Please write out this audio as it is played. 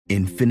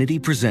Infinity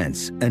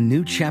presents a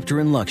new chapter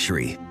in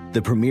luxury,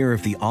 the premiere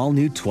of the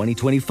all-new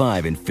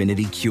 2025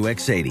 Infinity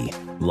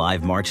QX80,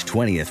 live March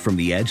 20th from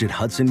the Edge at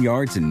Hudson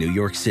Yards in New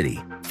York City,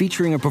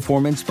 featuring a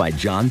performance by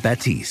John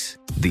Batiste.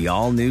 The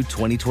all-new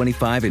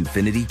 2025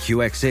 Infinity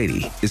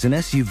QX80 is an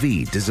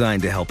SUV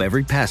designed to help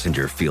every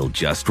passenger feel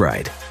just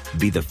right.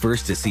 Be the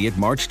first to see it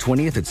March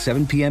 20th at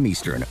 7 p.m.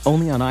 Eastern,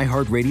 only on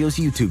iHeartRadio's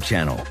YouTube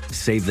channel.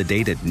 Save the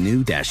date at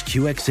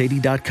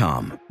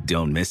new-QX80.com.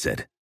 Don't miss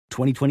it.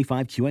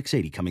 2025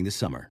 QX80 coming this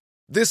summer.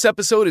 This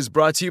episode is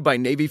brought to you by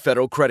Navy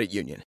Federal Credit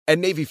Union. At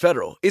Navy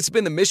Federal, it's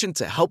been the mission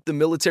to help the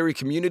military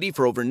community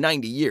for over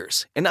 90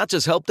 years. And not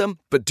just help them,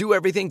 but do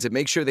everything to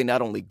make sure they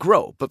not only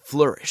grow, but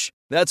flourish.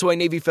 That's why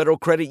Navy Federal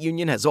Credit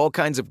Union has all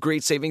kinds of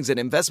great savings and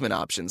investment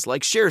options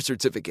like share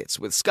certificates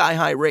with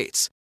sky-high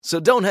rates. So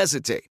don't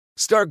hesitate.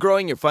 Start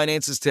growing your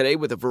finances today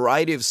with a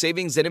variety of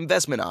savings and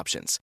investment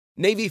options.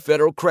 Navy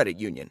Federal Credit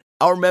Union.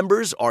 Our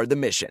members are the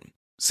mission.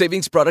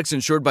 Savings products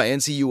insured by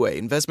NCUA.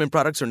 Investment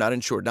products are not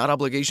insured, not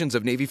obligations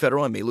of Navy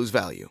Federal and may lose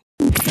value.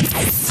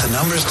 The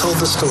numbers told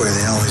the story,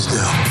 they always do.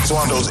 It's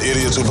one of those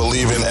idiots who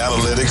believe in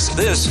analytics.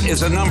 This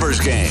is a numbers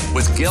game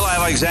with Gil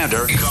Alexander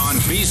on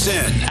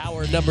VSiN.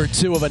 Hour number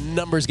 2 of a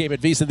numbers game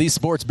at VSiN, the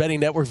sports betting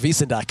network,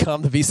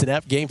 VSiN.com, the VSiN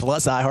app, Game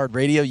Plus,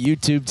 iHeartRadio,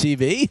 YouTube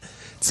TV.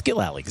 It's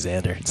Gil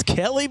Alexander. It's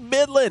Kelly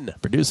Midland,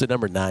 producer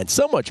number 9.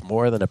 So much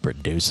more than a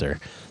producer.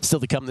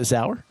 Still to come this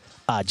hour,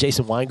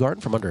 Jason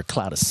Weingarten from Under a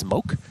Cloud of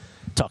Smoke.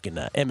 Talking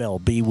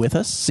MLB with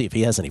us, see if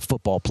he has any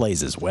football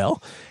plays as well.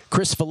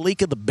 Chris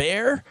Felica, the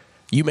Bear.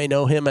 You may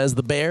know him as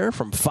the Bear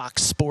from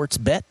Fox Sports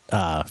Bet.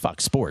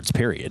 Fox Sports,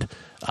 period.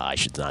 I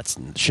should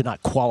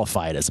not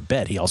qualify it as a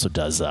bet. He also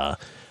does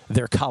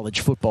their college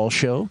football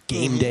show,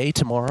 Game Day,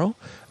 tomorrow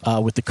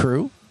with the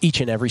crew. Each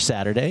and every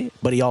Saturday.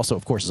 But he also,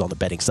 of course, is on the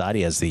betting side.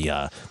 He has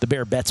the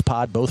Bear Bets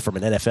pod, both from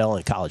an NFL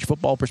and college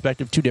football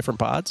perspective. 2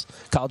 different pods.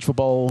 College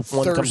football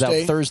one comes out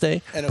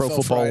Thursday. NFL Pro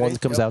football Friday. one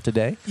comes out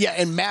today. Yeah,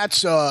 and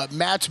Matt's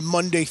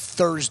Monday,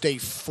 Thursday,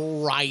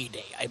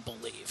 Friday, I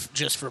believe.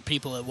 Just for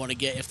people that want to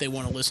get, if they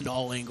want to listen to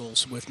all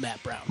angles with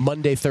Matt Brown.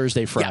 Monday,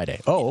 Thursday, Friday.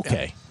 Yeah. Oh,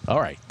 okay. Yeah. All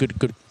right.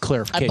 Good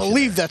clarification. I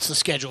believe that's the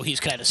schedule he's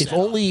kind of set.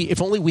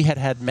 If only we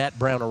had Matt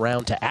Brown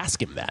around to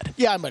ask him that.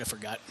 Yeah, I might have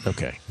forgot.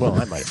 Okay. Well,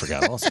 I might have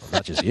forgot also,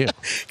 not just you.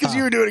 Because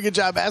you were doing a good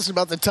job asking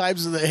about the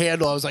times of the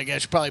handle. I was like, I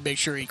should probably make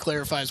sure he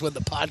clarifies when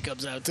the pod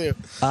comes out, too.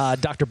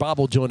 Dr. Bob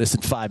will join us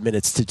in 5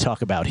 minutes to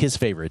talk about his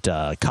favorite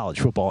college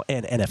football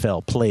and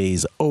NFL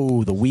plays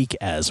the week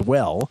as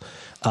well.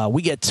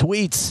 We get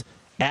tweets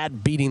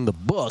at Beating the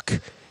Book.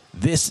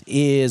 This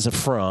is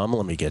from,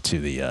 let me get to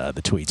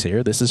the tweets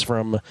here. This is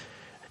from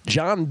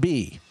John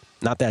B.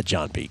 Not that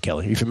John B.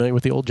 Kelly. Are you familiar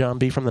with the old John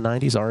B. from the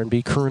 90s?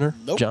 R&B crooner?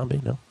 Nope. John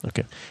B.? No?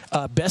 Okay.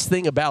 Best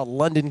thing about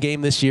London game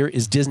this year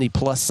is Disney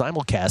Plus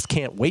simulcast.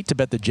 Can't wait to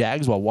bet the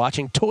Jags while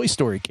watching Toy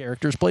Story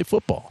characters play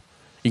football.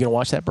 You going to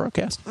watch that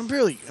broadcast? I'm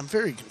very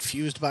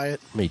confused by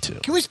it. Me too.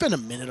 Can we spend a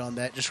minute on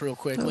that just real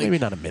quick? No, maybe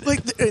not a minute.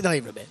 Not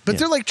even a minute. But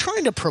they're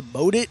trying to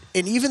promote it,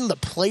 and even the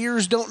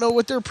players don't know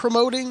what they're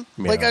promoting.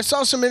 Yeah. I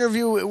saw some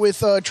interview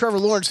with Trevor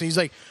Lawrence, and he's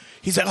like,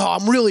 oh,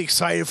 I'm really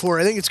excited for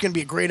it. I think it's going to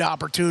be a great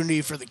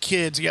opportunity for the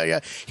kids. Yeah.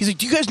 He's like,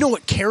 do you guys know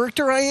what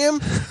character I am?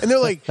 And they're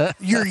like,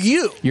 you're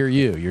you. You're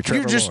you. You're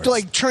Trevor You're just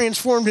Lawrence.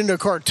 Transformed into a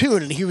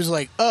cartoon. And he was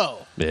like,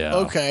 oh, yeah.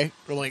 Okay.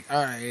 We're like,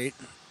 all right.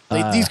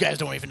 These guys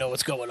don't even know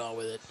what's going on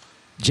with it.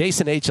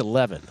 Jason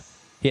H11,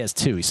 he has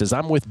 2. He says,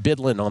 I'm with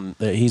Bidlin on.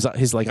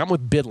 He's like, I'm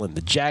with Bidlin.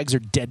 The Jags are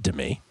dead to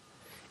me.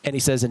 And he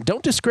says, and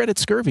don't discredit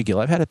Scurvy,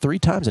 Gil. I've had it 3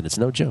 times, and it's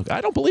no joke. I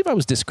don't believe I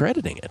was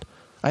discrediting it.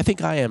 I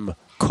think I am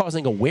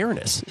causing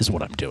awareness is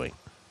what I'm doing.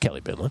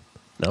 Kelly Bidlin.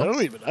 No, I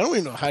don't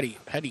even know how do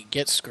you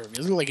get scurvy?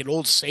 Isn't it like an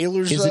old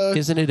sailor's?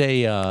 Isn't it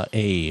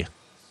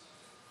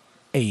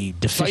a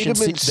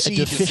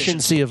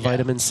deficiency of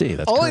vitamin C?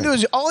 That's all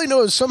correct. All I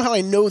know is somehow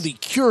I know the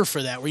cure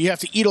for that, where you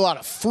have to eat a lot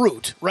of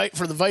fruit, right,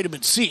 for the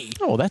vitamin C.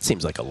 Oh, that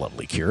seems like a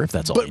lovely cure if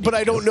that's all. But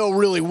I don't know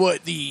really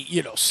what the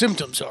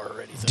symptoms are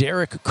or anything.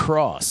 Derek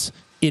Cross.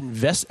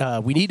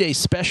 We need a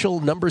special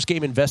numbers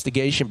game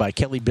investigation by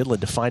Kelly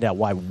Bidlin to find out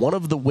why one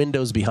of the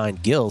windows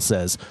behind Gil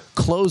says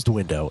closed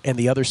window and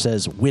the other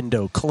says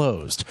window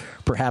closed.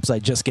 Perhaps I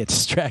just get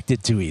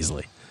distracted too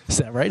easily. Is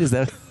that right? Is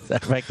that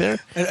right there?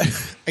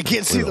 I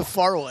can't see the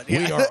far one.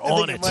 Yeah, we are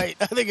on it. I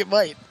think it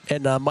might.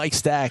 And Mike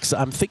Stacks,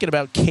 I'm thinking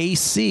about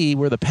KC,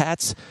 where the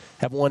Pats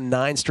have won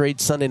 9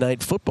 straight Sunday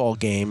night football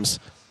games.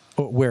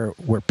 Where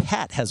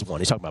Pat has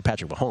won. He's talking about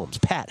Patrick Mahomes.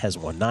 Pat has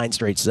won 9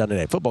 straight Sunday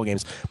night football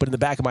games. But in the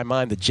back of my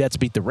mind, the Jets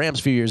beat the Rams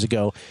a few years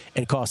ago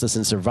and cost us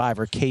in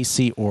Survivor,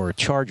 KC or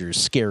Chargers.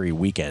 Scary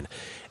weekend.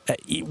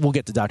 We'll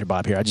get to Dr.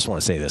 Bob here. I just want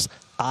to say this.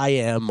 I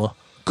am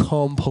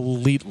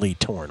completely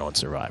torn on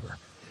Survivor.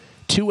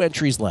 2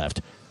 entries left.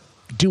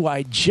 Do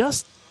I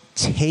just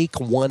take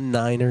 1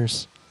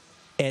 Niners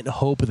and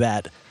hope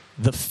that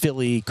the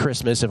Philly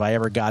Christmas, if I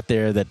ever got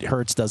there, that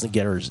Hurts doesn't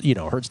get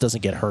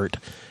hurt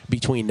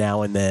between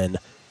now and then,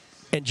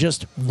 and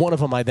just one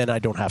of them I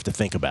don't have to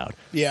think about.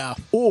 Yeah.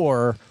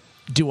 Or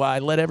do I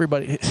let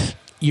everybody?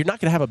 You're not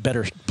going to have a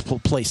better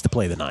place to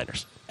play the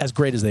Niners, as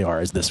great as they are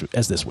as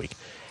this week.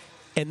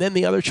 And then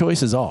the other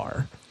choices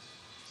are,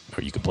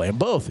 or you could play them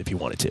both if you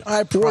wanted to.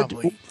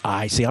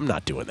 I see. I'm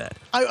not doing that.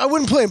 I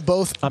wouldn't play them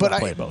both. I'm but not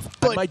playing both.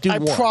 But I might do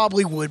one. I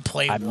probably would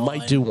play I one.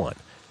 might do one.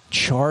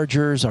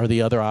 Chargers are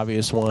the other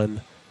obvious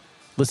one.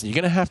 Listen, you're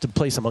going to have to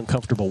play some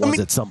uncomfortable ones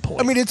at some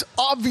point. I mean, it's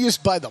obvious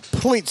by the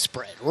point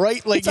spread,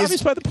 right? Like, it's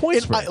obvious by the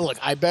point spread.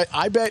 I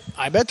bet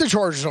the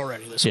Chargers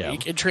already this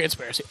week in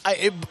transparency.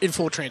 In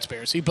full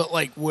transparency, but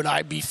like, would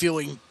I be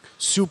feeling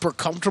super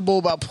comfortable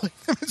about playing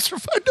them in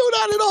Survivor? No,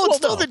 not at all. It's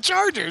still the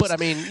Chargers. But I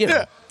mean, you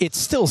know, it's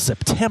still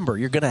September.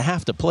 You're going to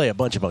have to play a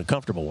bunch of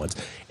uncomfortable ones,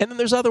 and then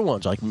there's other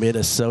ones like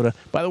Minnesota.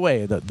 By the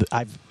way,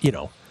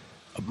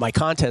 my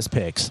contest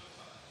picks.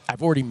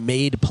 I've already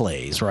made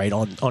plays, right?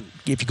 On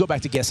if you go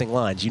back to guessing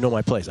lines, you know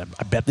my plays. I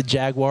bet the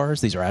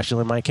Jaguars. These are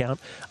actually in my account.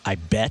 I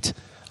bet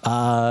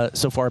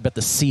so far. I bet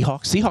the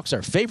Seahawks. Seahawks are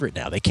a favorite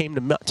now. They came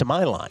to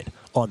my line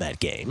on that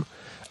game,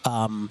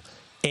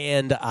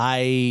 and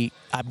I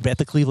bet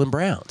the Cleveland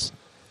Browns.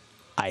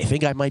 I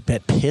think I might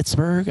bet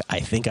Pittsburgh.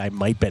 I think I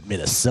might bet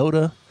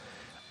Minnesota.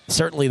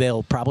 Certainly,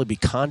 they'll probably be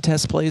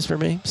contest plays for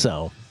me.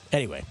 So.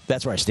 Anyway,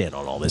 that's where I stand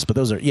on all this. But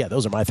those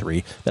are my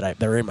three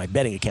that are in my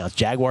betting accounts.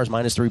 Jaguars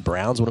 -3,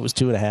 Browns when it was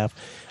 2.5,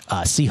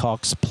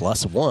 Seahawks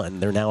 +1.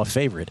 They're now a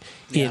favorite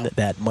in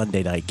that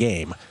Monday night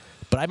game.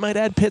 But I might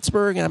add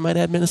Pittsburgh and I might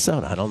add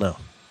Minnesota. I don't know.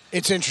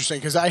 It's interesting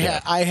because I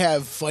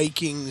have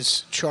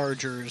Vikings,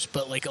 Chargers,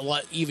 but like a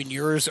lot, even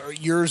yours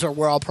are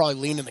where I'll probably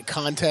lean in the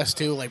contest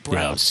too. Like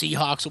Browns,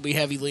 Seahawks will be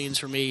heavy leans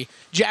for me.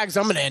 Jags,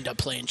 I'm going to end up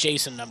playing.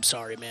 Jason, I'm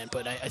sorry, man,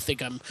 but I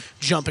think I'm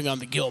jumping on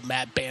the Gil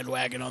Matt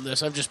bandwagon on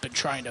this. I've just been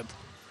trying to,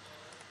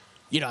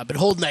 I've been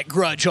holding that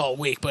grudge all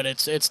week, but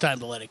it's time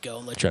to let it go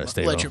and let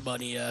your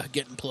money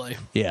get in play.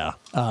 Yeah.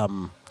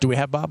 Do we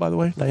have Bob, by the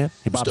way? Not yet?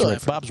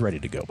 Bob's ready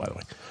to go, by the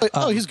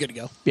way. He's good to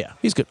go. Yeah,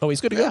 he's good. Oh,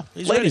 he's good to go.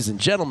 Ladies and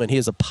gentlemen, he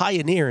is a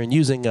pioneer in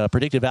using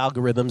predictive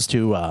algorithms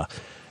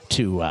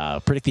to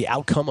predict the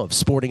outcome of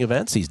sporting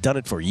events. He's done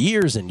it for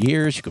years and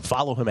years. You can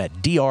follow him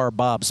at Dr.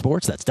 Bob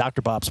Sports. That's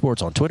Dr. Bob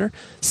Sports on Twitter.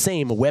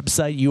 Same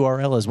website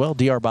URL as well,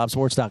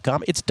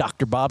 drbobsports.com. It's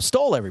Dr. Bob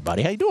Stoll,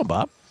 everybody. How you doing,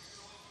 Bob?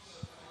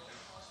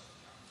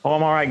 Oh,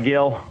 I'm all right,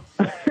 Gil.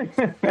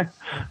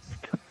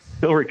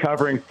 Still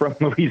recovering from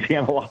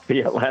Louisiana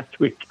Lafayette last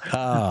week.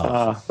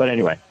 But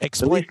anyway, at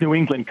least New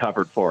England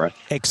covered for us.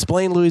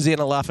 Explain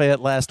Louisiana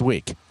Lafayette last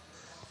week.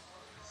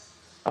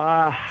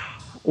 Well,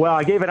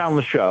 I gave it on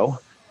the show,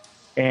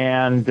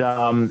 and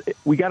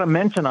we got a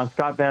mention on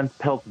Scott Van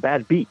Pelt's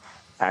bad beats,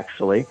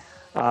 actually.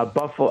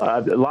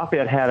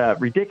 Lafayette had a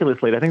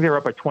ridiculous lead. I think they were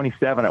up by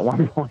 27 at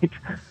one point.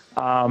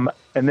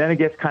 And then it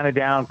gets kind of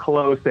down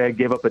close. They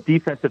gave up a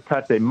defensive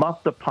touch. They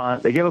muffed a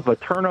punt. They gave up a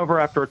turnover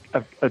after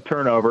a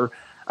turnover.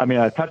 I mean,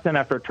 a touchdown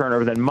after a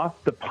turnover, then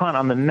muffed the punt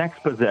on the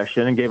next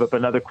possession and gave up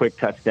another quick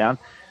touchdown.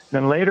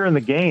 Then later in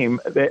the game,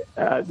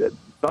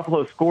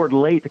 Buffalo scored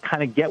late to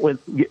kind of get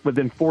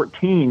within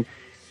 14.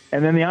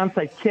 And then the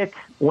onside kick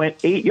went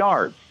 8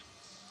 yards,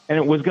 and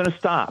it was going to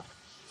stop.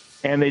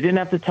 And they didn't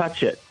have to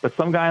touch it. But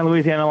some guy in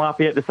Louisiana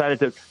Lafayette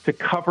decided to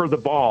cover the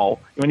ball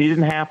when he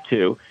didn't have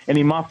to, and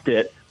he muffed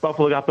it.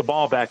 Buffalo got the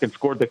ball back and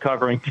scored the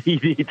covering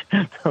TD.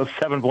 So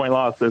 7-point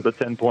loss. There's a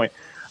 10-point.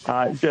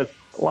 Just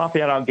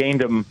Lafayette outgained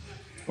them,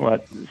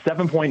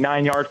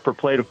 7.9 yards per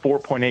play to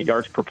 4.8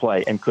 yards per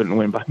play, and couldn't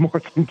win by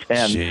more than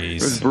 10. Jeez.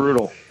 It was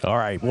brutal. All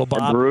right, well,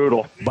 Bob.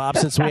 Brutal. Bob,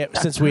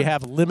 since we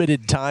have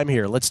limited time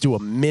here, let's do a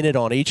minute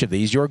on each of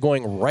these. You're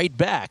going right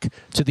back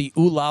to the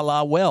Ooh La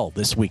La Well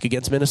this week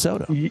against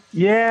Minnesota.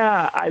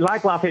 Yeah, I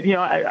like Lafayette.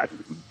 I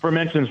for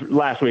mentions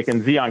last week,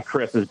 and Zion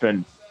Chris has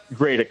been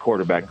great at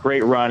quarterback.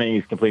 Great running.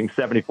 He's completing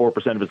 74%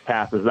 of his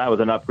passes. That was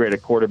an upgrade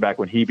at quarterback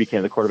when he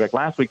became the quarterback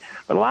last week.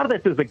 But a lot of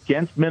this is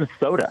against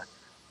Minnesota.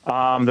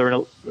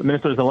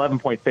 Minnesota's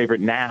 11-point favorite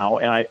now,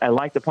 and I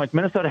like the points.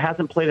 Minnesota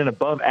hasn't played an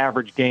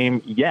above-average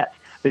game yet.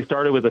 They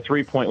started with a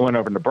 3-point win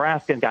over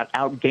Nebraska and got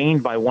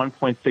outgained by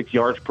 1.6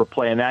 yards per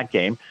play in that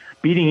game.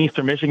 Beating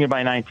Eastern Michigan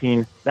by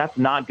 19, that's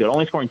not good.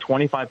 Only scoring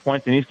 25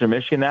 points in Eastern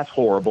Michigan, that's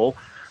horrible.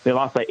 They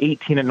lost by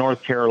 18 at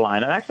North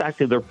Carolina. That's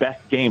actually their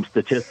best game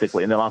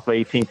statistically, and they lost by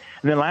 18.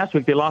 And then last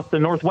week they lost to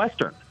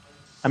Northwestern.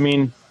 I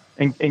mean,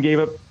 and gave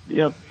up,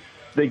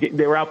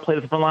 They were outplayed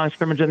at the front line of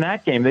scrimmage in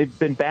that game. They've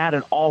been bad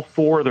in all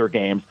 4 of their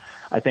games.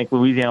 I think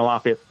Louisiana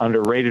Lafayette's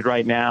underrated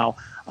right now.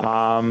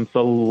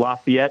 So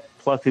Lafayette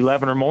plus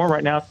 11 or more.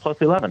 Right now it's plus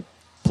 11.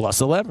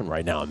 Plus 11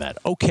 right now on that.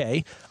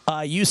 Okay.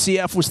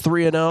 UCF was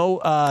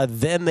 3-0.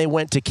 Then they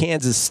went to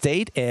Kansas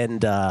State,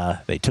 and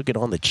they took it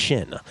on the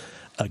chin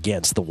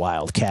against the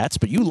Wildcats.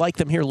 But you like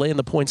them here laying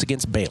the points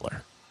against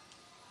Baylor.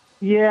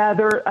 Yeah,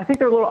 I think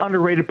they're a little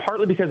underrated,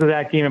 partly because of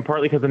that game and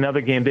partly because of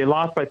another game. They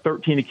lost by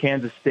 13 to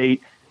Kansas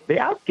State. They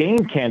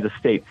outgained Kansas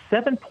State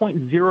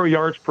 7.0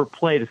 yards per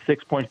play to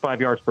 6.5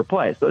 yards per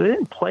play. So they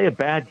didn't play a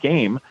bad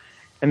game.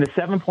 And the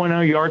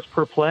 7.0 yards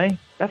per play,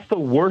 that's the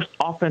worst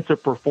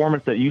offensive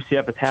performance that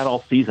UCF has had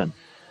all season.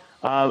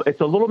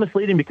 It's a little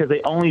misleading because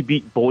they only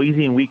beat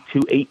Boise in week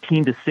 2,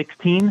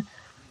 18-16,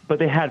 but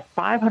they had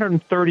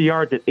 530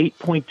 yards at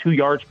 8.2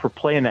 yards per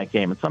play in that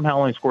game and somehow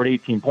only scored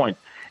 18 points.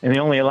 And they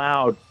only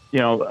allowed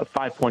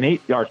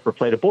 5.8 yards per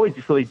play to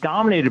Boise. So they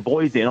dominated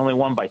Boise and only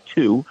won by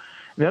 2.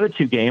 In the other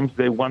 2 games,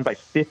 they won by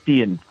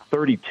 50 and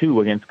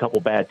 32 against a couple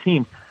bad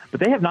teams. But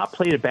they have not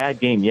played a bad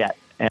game yet.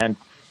 And,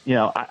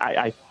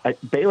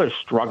 Baylor's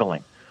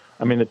struggling.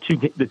 I mean, the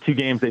two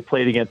games they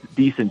played against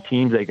decent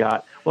teams they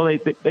got. Well,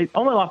 they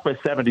only lost by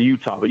 7 to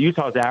Utah, but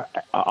Utah's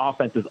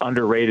offense is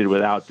underrated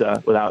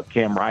without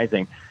Cam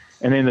Rising.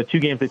 And then the 2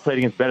 games they played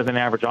against better than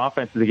average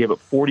offenses, they gave up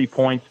 40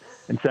 points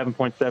and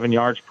 7.7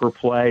 yards per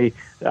play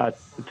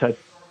to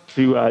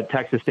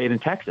Texas State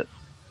and Texas.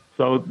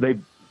 So they,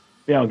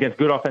 against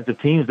good offensive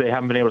teams, they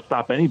haven't been able to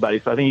stop anybody.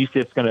 So I think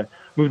UCF's going to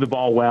move the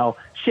ball well.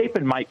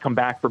 Shapen might come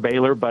back for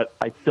Baylor, but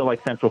I still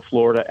like Central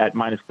Florida at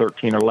minus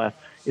 13 or less.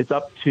 It's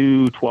up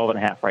to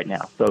 12.5 right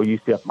now. So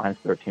UCF minus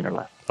 13 or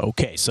less.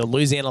 Okay, so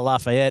Louisiana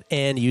Lafayette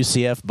and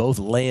UCF both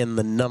laying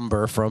the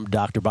number from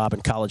Dr. Bob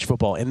in college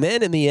football. And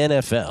then in the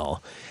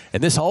NFL,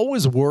 and this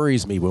always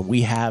worries me when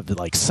we have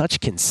such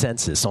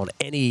consensus on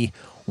any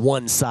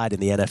one side in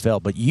the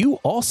NFL, but you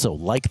also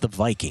like the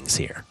Vikings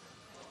here.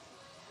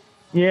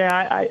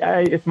 Yeah,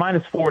 it's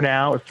minus 4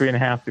 now. It's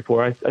 3.5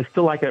 before. I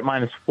still like it at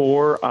minus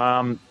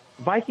 4.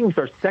 Vikings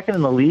are second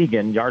in the league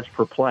in yards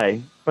per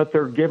play, but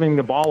they're giving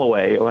the ball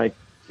away like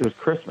it was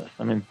Christmas.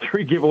 I mean,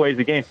 3 giveaways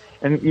a game.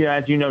 And,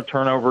 as you know,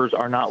 turnovers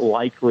are not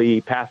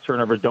likely. Past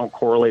turnovers don't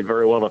correlate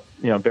very well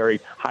to, very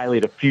highly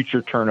to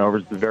future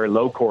turnovers. It's a very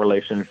low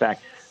correlation, in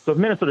fact. So if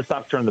Minnesota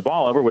stops turning the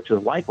ball over, which is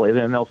likely,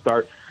 then they'll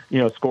start,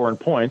 scoring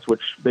points,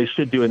 which they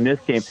should do in this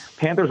game.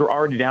 Panthers were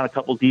already down a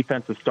couple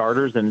defensive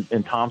starters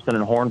in Thompson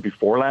and Horn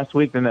before last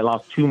week. Then they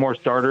lost 2 more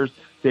starters,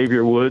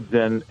 Xavier Woods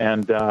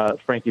and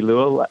Frankie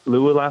Lua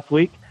last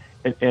week.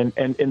 And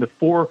in the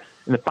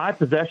 5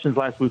 possessions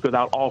last week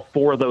without all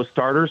 4 of those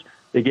starters,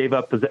 they gave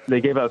up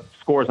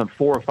scores on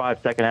 4 or 5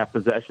 second half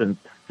possessions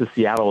to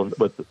Seattle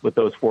with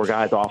those 4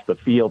 guys off the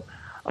field.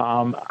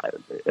 And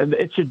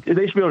they should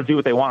be able to do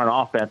what they want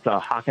on offense.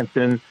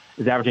 Hawkinson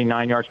is averaging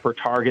 9 yards per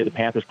target. The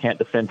Panthers can't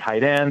defend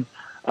tight ends.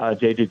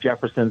 J.J.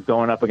 Jefferson's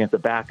going up against a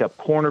backup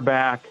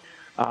cornerback.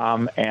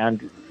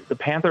 And the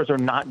Panthers are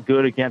not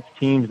good against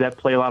teams that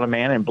play a lot of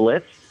man and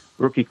blitz.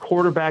 Rookie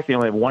quarterback, they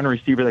only have 1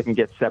 receiver that can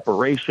get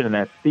separation, and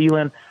that's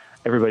Thielen.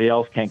 Everybody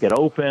else can't get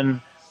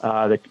open.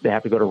 They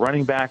have to go to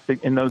running backs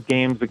in those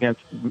games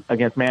against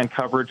man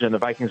coverage, and the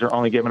Vikings are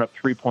only giving up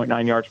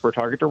 3.9 yards per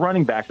target to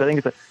running backs. I think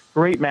it's a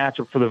great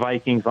matchup for the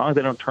Vikings. As long as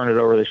they don't turn it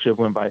over, they should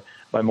win by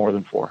more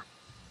than 4.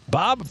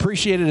 Bob,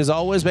 appreciate it as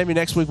always. Maybe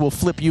next week we'll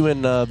flip you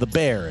in the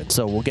Bear, and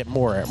so we'll get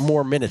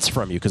more minutes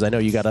from you because I know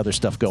you got other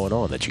stuff going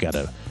on that you got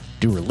to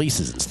do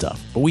releases and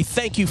stuff. But we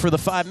thank you for the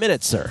 5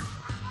 minutes, sir.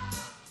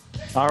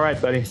 All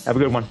right, buddy. Have a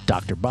good one.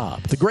 Dr.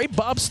 Bob, the great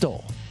Bob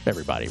Stoll.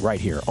 Everybody, right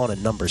here on A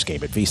Numbers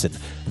Game at VSiN,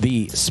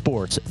 the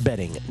Sports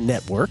Betting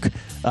Network.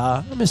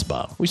 I miss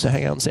Bob. We used to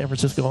hang out in San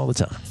Francisco all the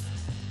time.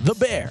 The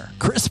Bear,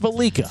 Chris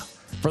Felica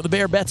for the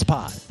Bear Bets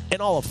Pod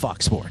and all of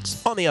Fox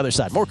Sports. On the other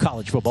side, more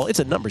college football. It's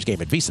A Numbers Game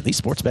at VSiN, the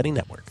Sports Betting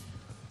Network.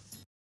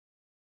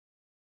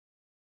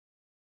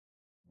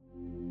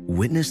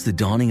 Witness the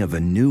dawning of a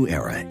new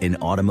era in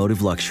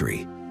automotive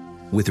luxury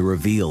with a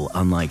reveal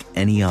unlike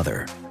any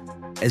other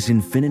as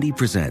Infiniti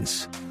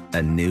presents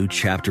a new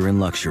chapter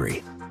in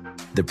luxury.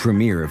 The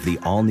premiere of the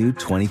all-new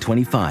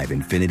 2025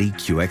 Infiniti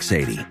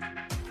QX80.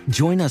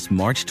 Join us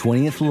March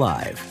 20th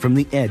live from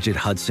the Edge at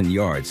Hudson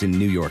Yards in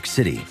New York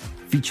City,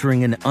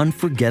 featuring an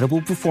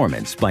unforgettable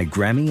performance by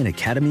Grammy and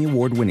Academy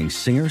Award-winning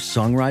singer,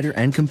 songwriter,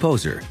 and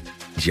composer,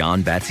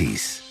 Jon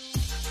Batiste.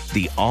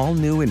 The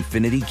all-new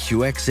Infiniti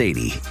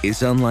QX80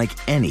 is unlike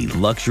any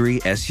luxury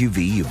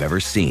SUV you've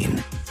ever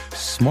seen.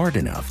 Smart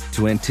enough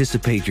to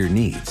anticipate your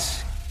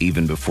needs,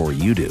 even before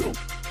you do.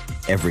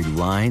 Every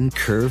line,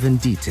 curve,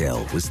 and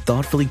detail was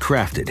thoughtfully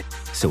crafted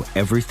so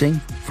everything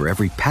for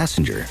every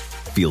passenger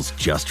feels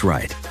just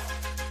right.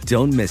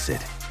 Don't miss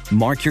it.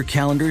 Mark your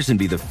calendars and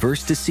be the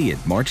first to see it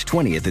March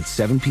 20th at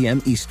 7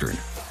 p.m. Eastern,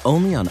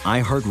 only on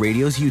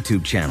iHeartRadio's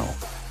YouTube channel.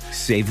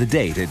 Save the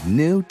date at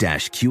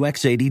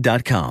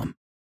new-QX80.com.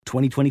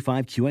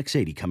 2025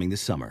 QX80 coming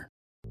this summer.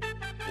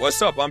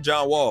 What's up? I'm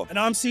John Wall. And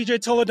I'm CJ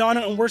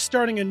Toledano, and we're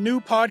starting a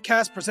new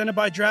podcast presented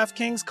by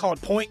DraftKings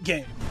called Point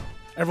Game.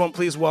 Everyone,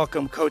 please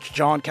welcome Coach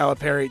John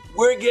Calipari.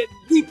 We're getting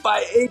beat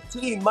by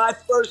 18. My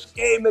first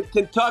game in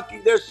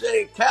Kentucky, they're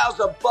saying Cal's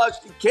a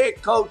bust. He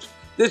can't coach.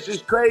 This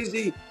is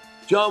crazy.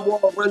 John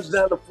Wall runs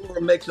down the floor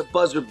and makes a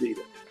buzzer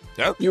beater.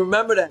 Yep. You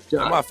remember that,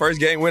 John? That's my first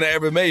game winner I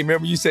ever made.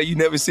 Remember you said you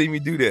never seen me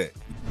do that.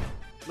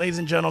 Ladies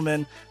and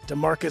gentlemen,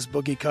 DeMarcus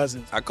Boogie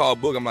Cousins. I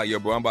called Boog. I'm like, yo,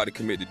 bro, I'm about to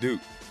commit to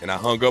Duke. And I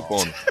hung up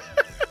on him.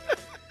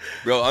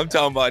 Bro, I'm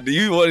talking about, do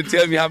you want to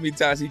tell me how many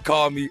times he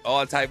called me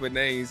all type of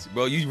names?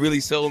 Bro, you really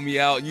sold me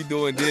out. You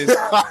doing this.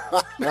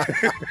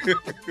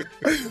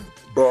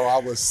 Bro, I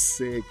was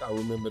sick. I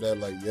remember that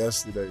like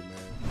yesterday,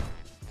 man.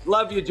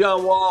 Love you,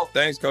 John Wall.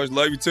 Thanks, Coach.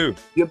 Love you, too.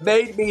 You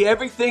made me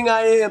everything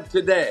I am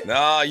today.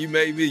 Nah, you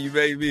made me. You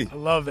made me. I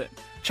love it.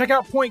 Check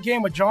out Point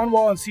Game with John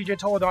Wall and CJ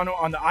Toledano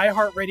on the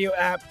iHeartRadio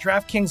app,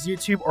 DraftKings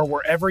YouTube, or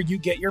wherever you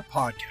get your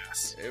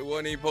podcasts. It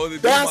wasn't even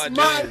supposed to be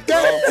my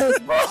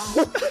game, bro.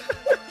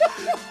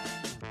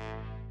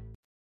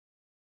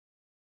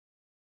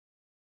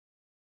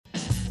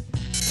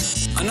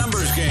 A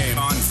numbers game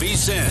on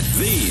VSiN,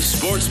 the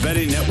Sports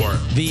Betting Network.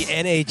 The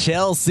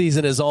NHL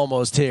season is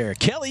almost here.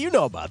 Kelly, you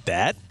know about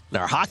that.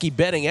 Our hockey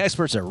betting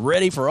experts are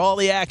ready for all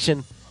the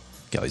action.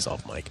 Kelly's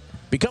off mic.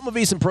 Become a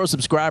VSiN Pro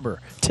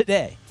subscriber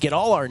today. Get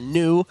all our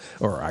new,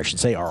 or I should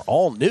say our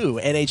all-new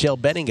NHL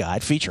betting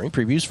guide featuring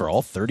previews for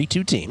all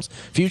 32 teams,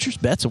 futures,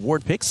 bets,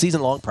 award picks,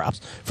 season-long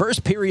props,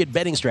 first-period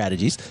betting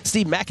strategies,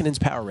 Steve Makinen's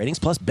power ratings,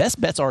 plus best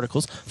bets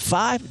articles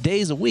 5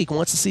 days a week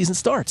once the season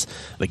starts.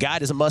 The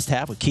guide is a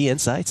must-have with key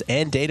insights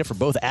and data for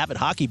both avid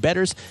hockey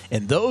bettors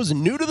and those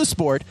new to the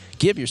sport.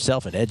 Give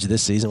yourself an edge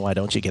this season. Why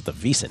don't you get the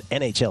VSiN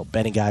NHL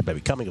betting guide by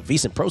becoming a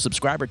VSiN Pro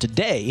subscriber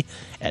today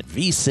at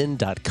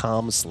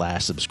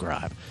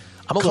vsin.com/subscribe.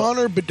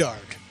 Connor Bedard.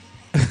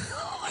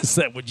 Is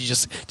that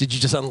did you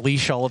just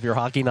unleash all of your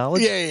hockey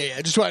knowledge?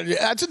 Yeah.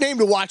 That's a name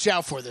to watch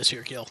out for this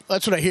year, Gil.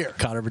 That's what I hear.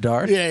 Connor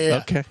Bedard? Yeah.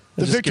 Okay.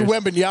 The Victor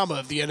Wembanyama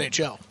of the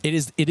NHL.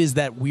 It is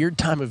that weird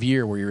time of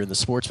year where you're in the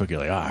sports book.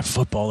 You're like,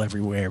 football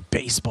everywhere,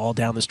 baseball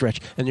down the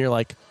stretch, and you're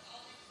like,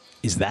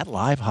 is that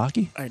live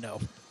hockey? I know.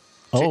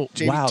 Oh,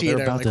 wow. They're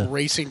and I about are to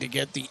racing to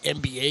get the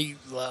NBA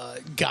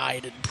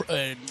guide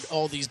and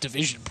all these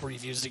division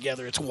previews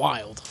together. It's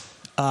wild.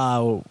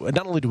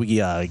 Not only do we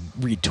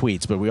read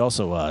tweets, but we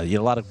also, a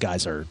lot of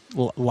guys are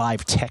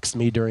live text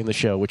me during the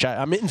show, which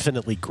I'm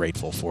infinitely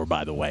grateful for,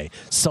 by the way.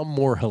 Some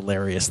more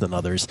hilarious than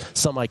others.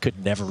 Some I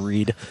could never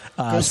read.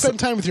 Go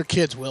spend time with your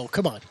kids, Will.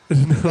 Come on.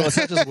 No, it's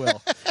not just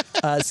Will.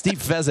 Steve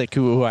Fezzik,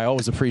 who I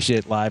always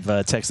appreciate live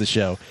text the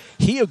show,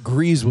 he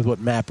agrees with what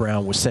Matt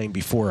Brown was saying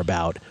before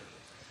about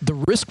the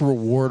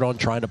risk-reward on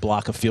trying to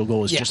block a field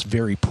goal is just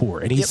very poor.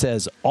 And he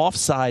says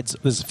offsides,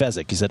 this is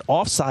Fezzik, he said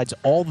offsides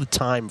all the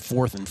time,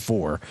 4th and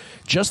 4,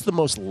 just the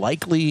most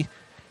likely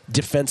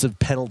defensive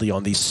penalty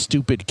on these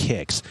stupid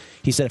kicks.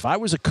 He said, if I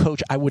was a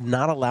coach, I would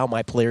not allow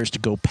my players to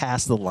go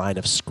past the line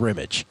of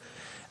scrimmage.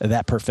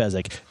 That per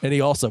Fezzik. And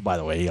he also, by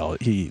the way,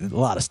 he a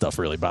lot of stuff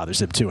really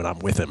bothers him too, and I'm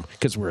with him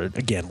because we're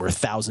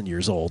 1,000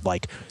 years old.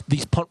 Like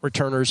these punt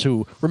returners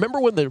who,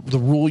 remember when the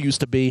rule used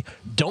to be,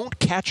 don't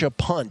catch a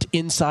punt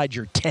inside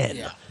your 10.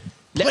 Yeah.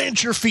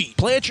 Plant your feet.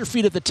 Plant your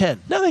feet at the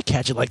 10. Now they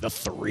catch it like the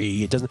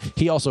 3. It doesn't.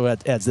 He also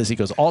adds this. He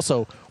goes,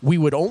 also, we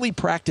would only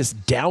practice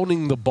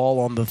downing the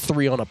ball on the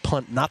 3 on a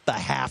punt, not the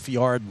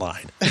half-yard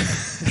line.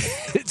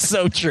 It's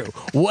so true.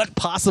 What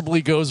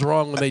possibly goes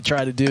wrong when they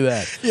try to do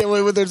that? Yeah,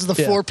 when there's the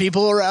 4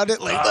 people around it.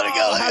 Like, let it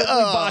go. How did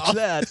we botch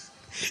that?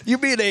 You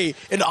mean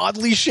an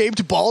oddly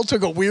shaped ball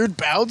took a weird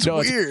bounce? No,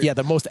 weird. Yeah,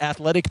 the most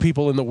athletic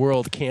people in the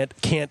world can't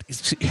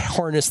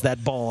harness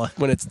that ball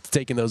when it's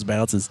taking those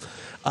bounces.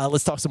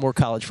 Let's talk some more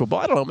college football.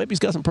 I don't know. Maybe he's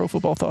got some pro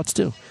football thoughts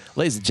too.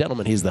 Ladies and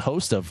gentlemen, he's the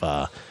host of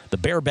the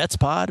Bear Bets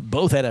Pod,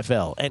 both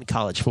NFL and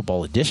college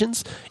football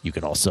editions. You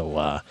can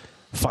also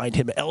find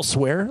him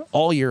elsewhere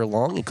all year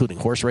long, including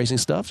horse racing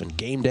stuff and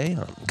game day,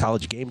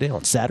 college game day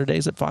on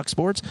Saturdays at Fox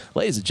Sports.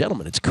 Ladies and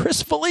gentlemen, it's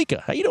Chris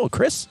Felica. How you doing,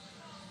 Chris?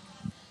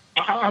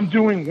 I'm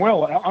doing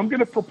well. I'm going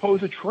to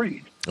propose a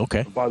trade.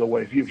 Okay. By the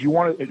way, if you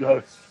want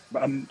to,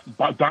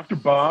 Dr.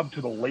 Bob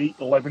to the late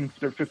 11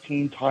 or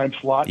 15 time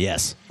slot.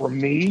 Yes. For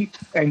me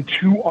and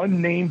 2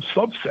 unnamed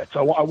subsets.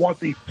 I want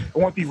the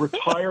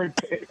retired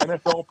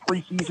NFL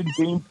preseason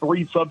game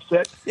 3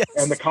 subset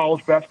and the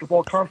college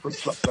basketball conference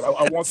subset.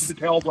 I want the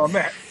details on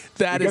that.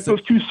 Get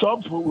those 2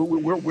 subs.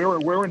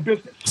 We're in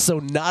business. So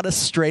not a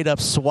straight up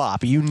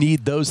swap. You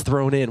need those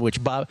thrown in,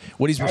 which Bob,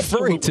 what he's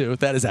referring to,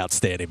 that is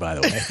outstanding, by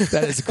the way.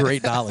 That is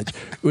great knowledge.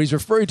 What he's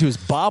referring to is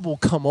Bob will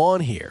come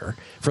on here,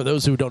 for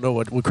those who don't know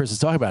what Chris is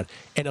talking about,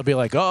 and he'll be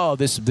like, oh,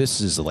 this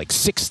is like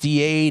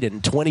 68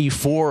 and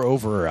 24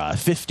 over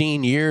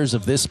 15 years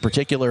of this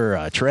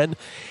particular trend.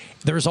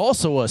 There's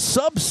also a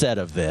subset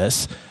of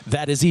this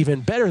that is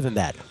even better than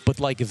that. But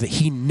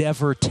he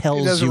never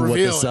tells you what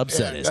the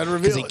subset is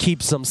because he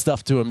keeps some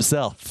stuff to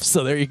himself.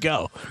 So there you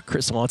go.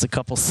 Chris wants a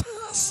couple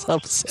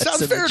subsets.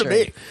 Sounds fair to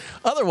me.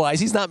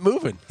 Otherwise, he's not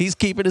moving. He's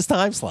keeping his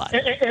time slot.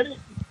 And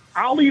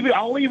I'll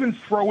even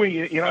throw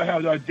in, how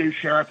Dave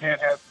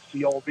Sharapan has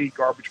the CLV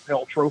Garbage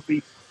Pail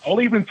Trophy.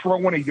 I'll even throw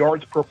in a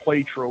yards per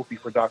play trophy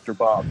for Dr.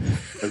 Bob.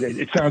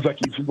 It sounds like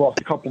he's lost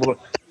a couple of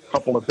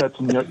bets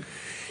in the.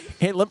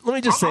 Hey, let me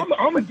just say,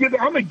 I'm a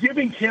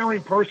giving,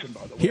 caring person,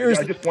 by the way.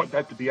 I just want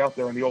that to be out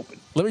there in the open.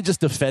 Let me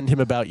just defend him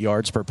about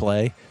yards per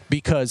play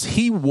because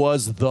he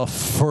was the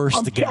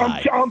first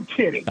guy. I'm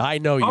kidding. I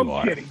know you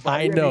are. Kidding.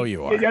 I know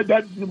you are.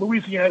 That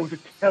Louisiana was a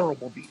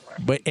terrible beat.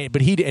 But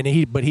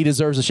he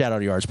deserves a shout out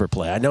of yards per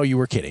play. I know you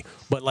were kidding,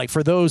 but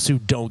for those who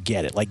don't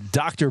get it,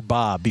 Dr.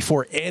 Bob,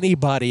 before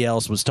anybody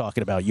else was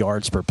talking about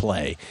yards per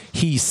play,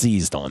 he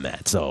seized on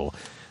that. So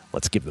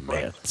let's give the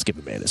man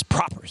his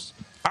propers.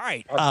 All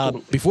right.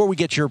 Before we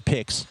get your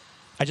picks,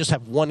 I just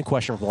have one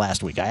question from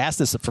last week. I asked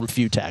this from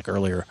FUTAC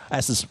earlier. I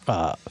asked this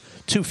of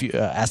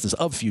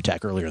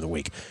FUTAC earlier in the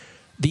week.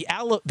 The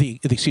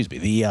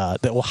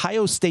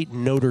Ohio State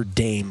Notre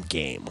Dame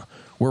game,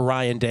 where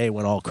Ryan Day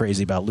went all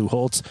crazy about Lou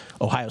Holtz.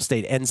 Ohio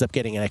State ends up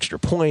getting an extra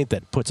point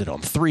that puts it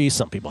on 3.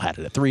 Some people had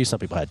it at 3. Some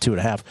people had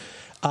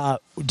 2.5.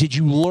 Did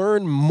you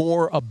learn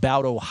more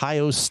about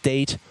Ohio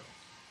State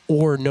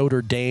or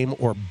Notre Dame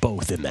or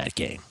both in that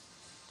game?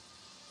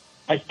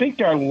 I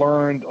think I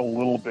learned a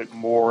little bit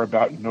more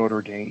about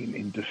Notre Dame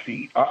in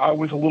defeat. I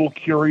was a little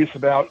curious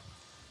about,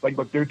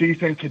 but their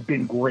defense had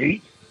been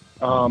great,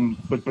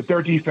 but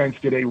their defense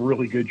did a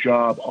really good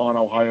job on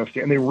Ohio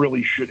State, and they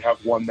really should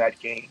have won that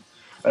game.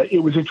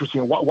 It was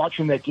interesting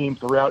watching that game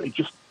throughout. It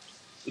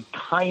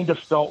kind of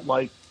felt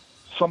like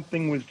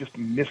something was just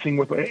missing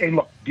with it. And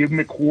look, give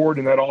McCord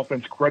and that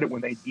offense credit when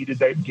they needed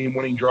that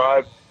game-winning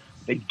drive.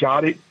 They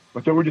got it,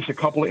 but there were just a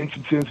couple of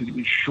instances. It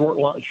was short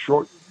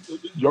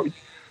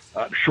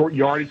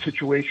yardage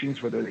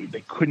situations where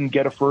they couldn't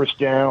get a first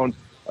down,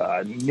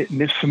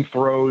 missed some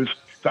throws.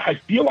 So I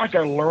feel like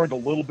I learned a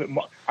little bit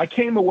more. I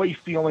came away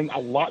feeling a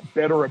lot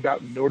better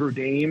about Notre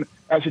Dame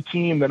as a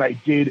team than I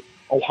did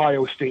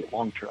Ohio State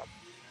long-term.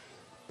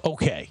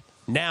 Okay.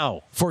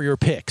 Now, for your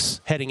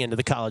picks heading into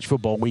the college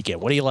football weekend,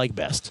 what do you like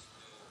best?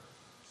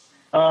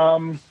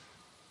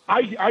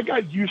 I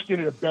got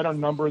Houston at a better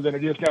number than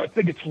it is now. I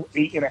think it's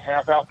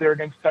 8.5 out there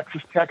against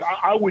Texas Tech.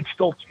 I would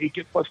still take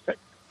it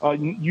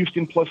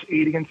Houston plus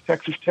 8 against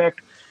Texas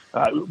Tech.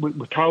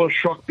 With Tyler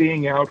Shuck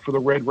being out for the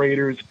Red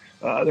Raiders,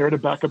 they're at a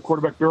backup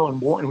quarterback, Barron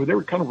Morton, who there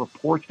were kind of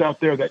reports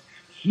out there that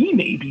he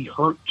may be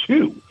hurt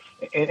too,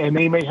 and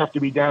they may have to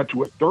be down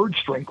to a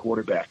third-string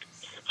quarterback.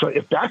 So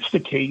if that's the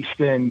case,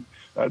 then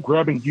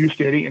grabbing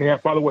Houston at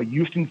 8.5. By the way,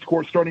 Houston's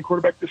starting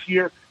quarterback this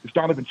year is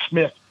Donovan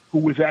Smith, who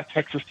was at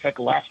Texas Tech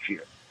last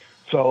year.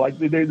 So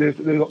there's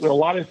a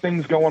lot of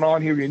things going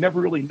on here. You never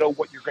really know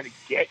what you're going to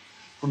get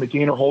from the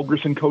Gainer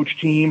Holgorsen coach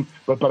team,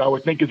 but I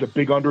would think as a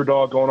big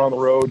underdog going on the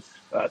road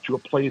to a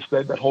place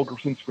that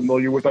Holgorsen's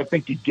familiar with, I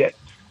think you get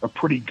a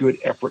pretty good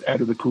effort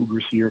out of the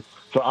Cougars here.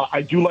 So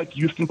I do like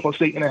Houston plus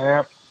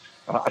 8.5.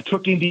 I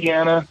took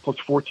Indiana plus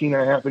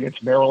 14.5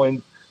 against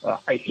Maryland.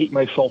 I hate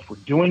myself for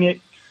doing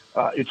it.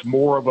 It's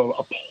more of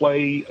a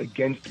play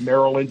against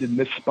Maryland in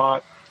this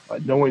spot,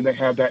 knowing they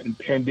have that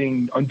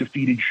impending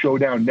undefeated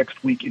showdown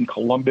next week in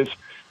Columbus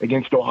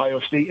against Ohio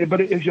State. But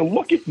as you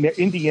look at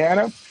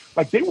Indiana,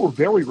 they were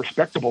very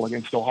respectable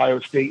against Ohio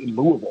State and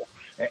Louisville.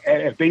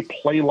 And if they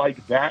play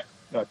like that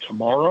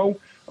tomorrow,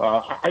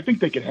 I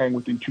think they can hang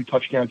within 2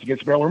 touchdowns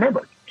against Maryland.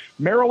 Remember,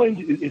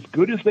 Maryland, as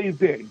good as they've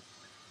been,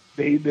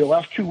 the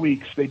last 2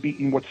 weeks, they've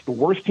beaten what's the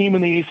worst team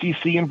in the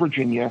ACC in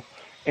Virginia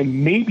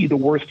and maybe the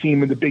worst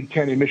team in the Big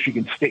Ten in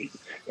Michigan State.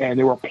 And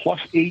they were plus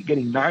 8,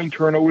 getting 9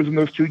 turnovers in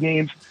those 2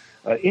 games.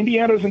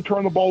 Indiana doesn't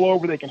turn the ball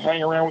over. They can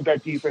hang around with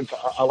that defense.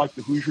 I like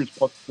the Hoosiers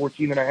plus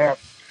 14.5.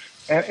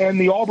 And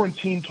the Auburn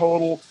team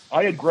total,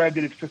 I had grabbed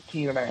it at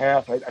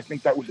 15.5. I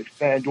think that was at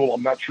FanDuel.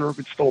 I'm not sure if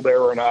it's still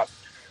there or not.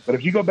 But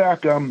if you go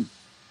back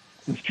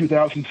since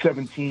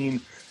 2017,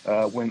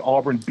 when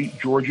Auburn beat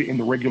Georgia in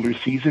the regular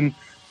season,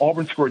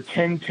 Auburn scored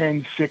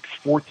 10-10, 6,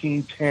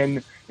 14,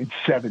 10, and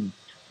 7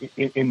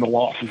 in the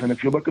losses. And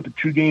if you look at the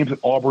 2 games that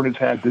Auburn has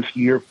had this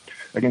year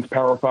against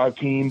Power 5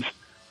 teams,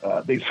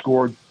 they've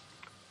scored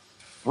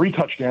 3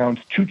 touchdowns.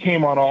 2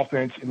 came on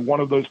offense, and one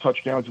of those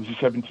touchdowns was a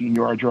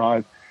 17-yard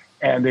drive,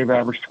 and they've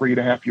averaged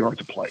 3.5 yards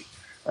a play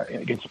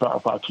against Power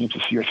 5 teams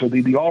this year. So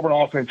the Auburn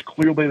offense,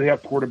 clearly they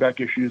have quarterback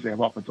issues, they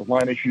have offensive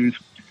line issues,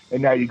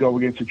 and now you go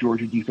against the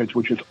Georgia defense,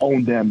 which has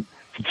owned them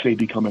since they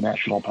become a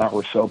national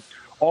power. So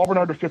Auburn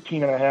under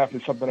 15.5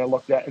 is something I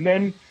looked at. And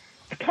then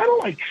I kind of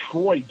like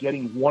Troy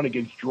getting 1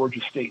 against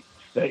Georgia State.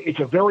 It's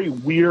a very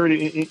weird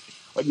you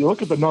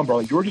look at the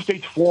number. Georgia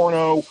State's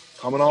 4-0,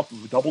 coming off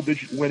of a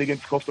double-digit win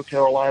against Coastal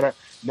Carolina.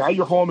 Now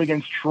you're home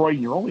against Troy,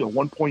 and you're only a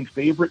 1-point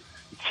favorite.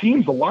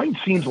 The line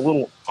seems a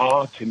little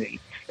odd to me.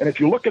 And if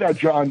you look at how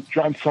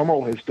John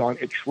Summerall has done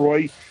at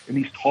Troy in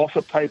these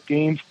toss-up type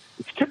games,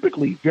 it's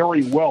typically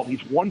very well.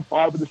 He's won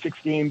 5 of the 6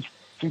 games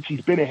since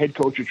he's been a head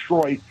coach at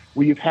Troy,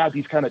 where you've had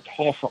these kind of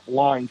toss-up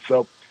lines.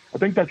 So I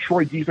think that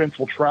Troy defense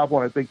will travel,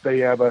 and I think they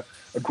have a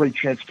great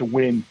chance to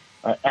win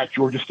at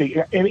Georgia State.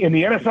 And in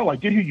the NFL, I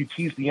did hear you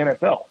tease the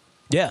NFL.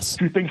 Yes.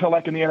 2 things I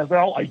like in the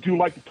NFL. I do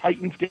like the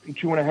Titans getting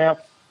 2.5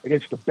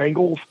 against the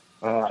Bengals.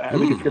 I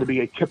think it's going to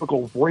be a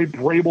typical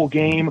Vrabel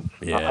game.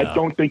 Yeah. I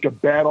don't think a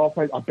bad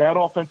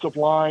offensive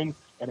line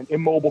and an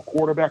immobile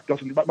quarterback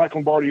doesn't. Mike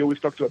Lombardi always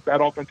talks about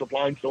bad offensive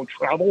lines don't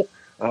travel.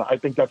 I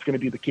think that's going to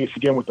be the case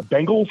again with the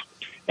Bengals.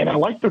 And I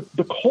like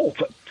the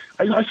Colts.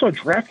 I saw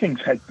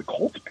DraftKings had the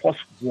Colts plus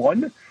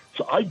 1,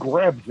 so I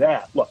grabbed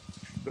that. Look,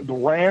 the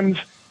Rams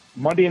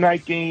Monday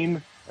night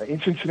game in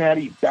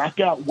Cincinnati,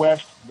 back out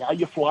west. Now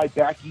you fly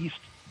back east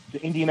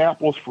to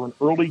Indianapolis for an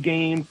early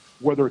game.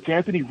 Whether it's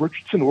Anthony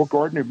Richardson or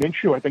Gardner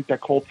Minshew, I think that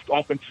Colts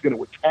offense is going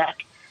to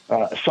attack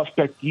a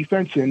suspect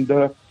defense, and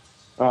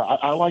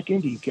I like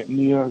Indy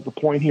getting the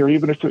point here.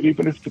 Even if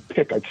it's the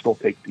pick, I'd still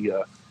take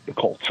the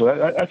Colts. So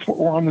that's what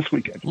we're on this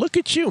weekend. Look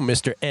at you,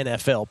 Mr.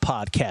 NFL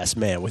podcast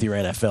man, with your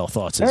NFL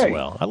thoughts as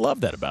well. I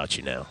love that about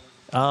you now.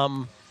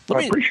 I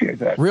appreciate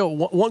that.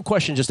 One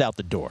question just out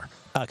the door,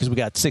 because we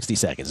got 60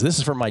 seconds. This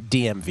is for my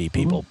DMV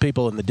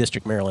people in the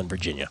District, Maryland,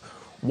 Virginia.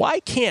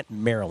 Why can't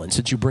Maryland,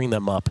 since you bring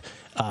them up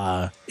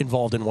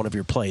involved in one of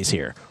your plays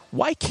here,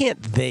 why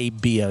can't they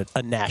be a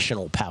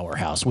national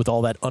powerhouse with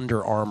all that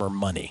Under Armour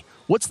money?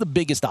 What's the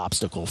biggest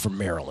obstacle for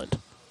Maryland?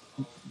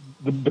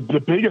 the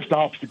biggest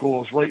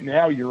obstacle is right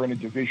now you're in a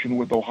division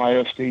with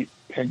Ohio State,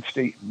 Penn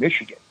State, and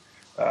Michigan.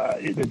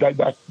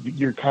 That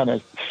you're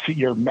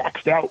you're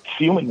maxed out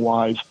ceiling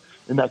wise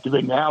in that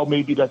division. Now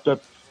maybe you're going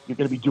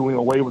to be doing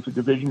away with the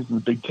divisions in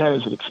the Big Ten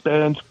as it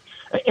expands.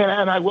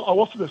 And I'll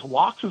also say this: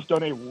 Locks has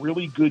done a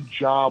really good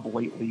job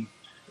lately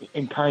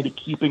in kind of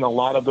keeping a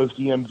lot of those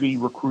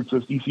DMV recruits,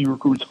 those DC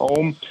recruits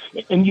home.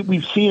 And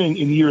we've seen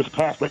in years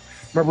past, like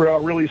remember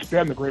Aurelius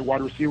Ben, the great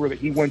wide receiver, that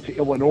he went to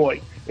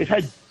Illinois. They've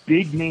had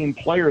big name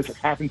players that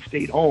haven't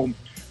stayed home.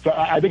 So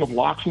I think if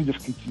Loxton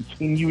just can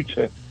continue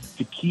to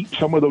keep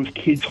some of those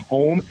kids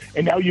home,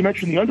 and now you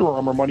mentioned the Under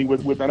Armour money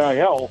with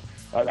NIL,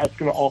 that's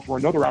going to offer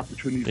another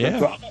opportunity for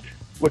them.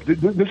 Look,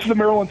 this is a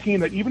Maryland team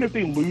that even if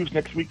they lose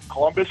next week in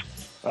Columbus,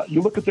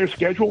 you look at their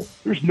schedule,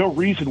 there's no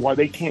reason why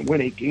they can't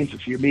win 8 games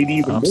this year, maybe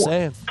even more. I'm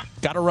saying.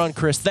 Got to run,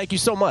 Chris. Thank you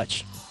so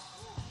much.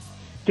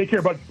 Take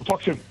care, bud. We'll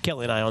talk soon.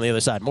 Kelly and I on the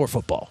other side. More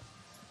football.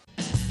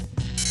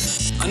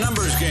 A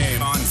numbers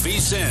game on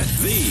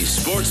VSiN, the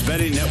Sports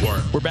Betting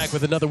Network. We're back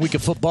with another week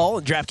of football,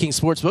 and DraftKings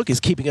Sportsbook is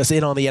keeping us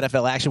in on the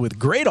NFL action with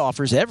great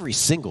offers every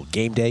single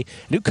game day.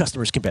 New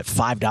customers can bet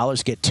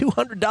 $5, get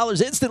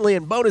 $200 instantly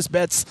in bonus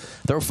bets.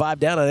 Throw $5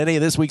 down on any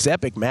of this week's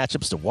epic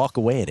matchups to walk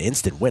away an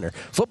instant winner.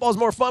 Football's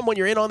more fun when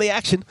you're in on the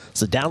action,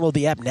 so download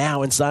the app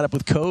now and sign up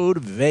with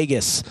code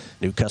VEGAS.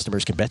 New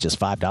customers can bet just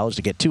 $5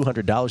 to get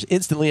 $200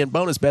 instantly in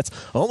bonus bets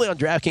only on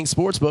DraftKings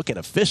Sportsbook, an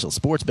official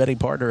sports betting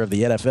partner of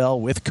the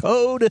NFL, with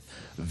code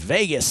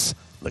Vegas.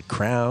 The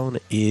crown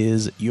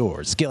is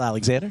yours. Skill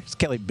Alexander, it's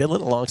Kelly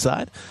Bidlin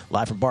alongside,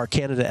 live from Bar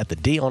Canada at the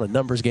D on a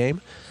numbers game.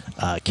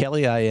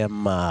 Kelly, I think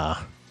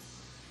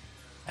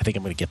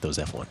I'm going to get those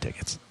F1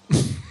 tickets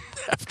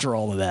after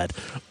all of that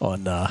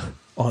on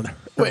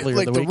Wait,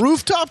 like the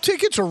rooftop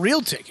tickets or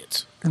real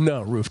tickets?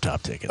 No,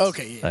 rooftop tickets.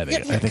 Okay, yeah. I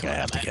think I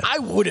have to get them. I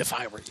would if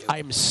I were you. I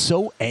am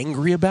so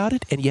angry about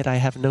it, and yet I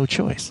have no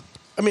choice.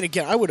 I mean,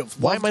 again, I would have.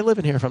 Why am I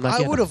living here if I'm not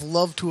getting I would have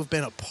loved to have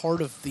been a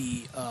part of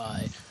the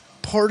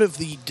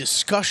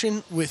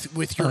discussion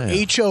with your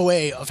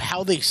HOA of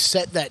how they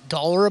set that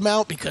dollar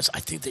amount, because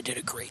I think they did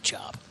a great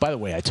job. By the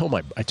way, I told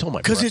my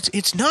because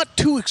it's not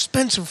too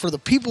expensive for the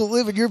people who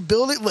live in your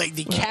building. Like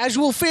the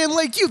casual fan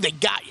like you, they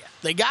got you.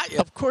 They got you.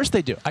 Of course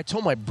they do. I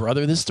told my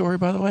brother this story,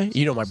 by the way.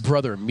 You know, my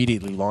brother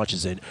immediately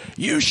launches in,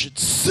 you should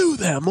sue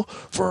them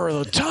for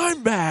the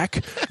time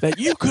back that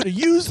you could have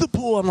used the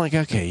pool. I'm like,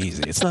 okay,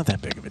 easy. It's not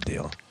that big of a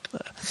deal.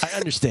 I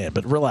understand,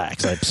 but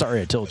relax. I'm sorry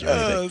I told you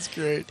anything. Oh, that's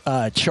great.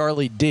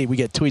 Charlie D. We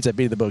get tweets at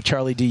Beating the Boat.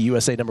 Charlie D.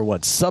 USA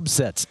 #1.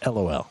 Subsets.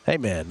 LOL. Hey,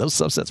 man, those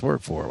subsets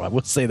work for him. I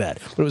will say that.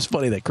 But it was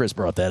funny that Chris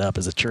brought that up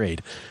as a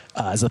trade,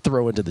 as a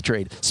throw into the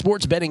trade.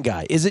 Sports betting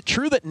guy. Is it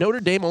true that Notre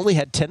Dame only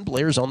had 10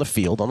 players on the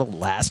field on the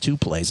last 2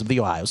 plays of the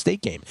Ohio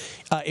State game?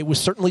 It was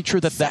certainly true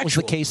that was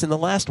the case in the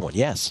last one.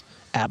 Yes,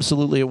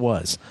 absolutely it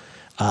was.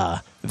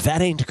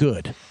 That ain't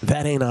good.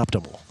 That ain't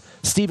optimal.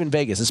 Steven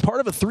Vegas, as part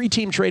of a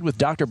 3-team trade with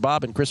Dr.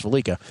 Bob and Chris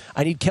Felica,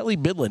 I need Kelly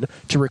Bidlin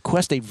to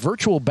request a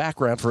virtual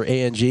background for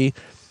ANG.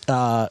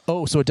 So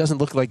it doesn't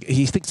look like,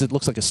 he thinks it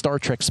looks like a Star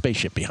Trek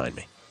spaceship behind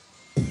me.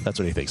 That's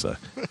what he thinks.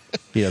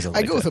 He doesn't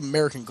like I go that. with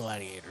American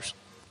Gladiators.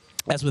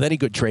 As with any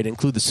good trade,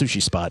 include the sushi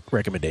spot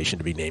recommendation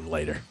to be named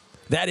later.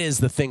 That is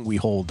the thing we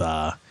hold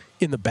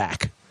in the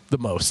back the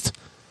most.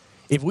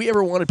 If we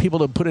ever wanted people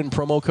to put in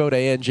promo code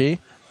ANG,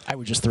 I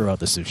would just throw out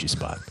the sushi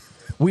spot.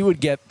 We would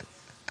get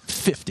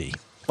 50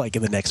 like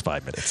in the next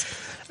 5 minutes.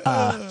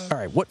 All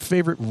right, what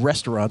favorite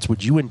restaurants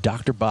would you and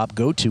Dr. Bob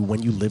go to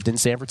when you lived in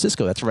San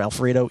Francisco? That's from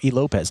Alfredo E.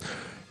 Lopez.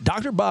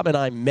 Dr. Bob and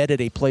I met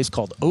at a place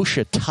called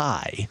Osha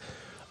Thai.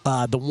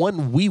 The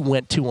one we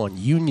went to on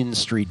Union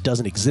Street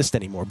doesn't exist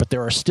anymore, but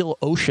there are still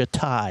Osha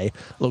Thai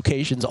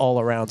locations all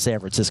around San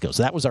Francisco.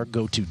 So that was our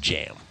go-to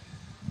jam.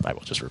 I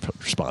will just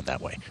respond that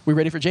way. We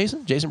ready for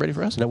Jason? Jason ready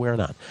for us? No, we're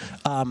not.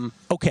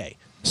 Okay,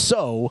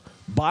 so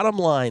bottom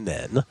line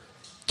then,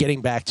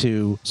 getting back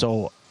to,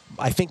 so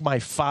I think my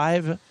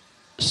 5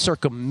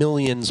 circa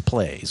millions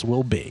plays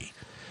will be,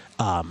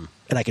 and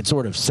I can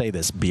sort of say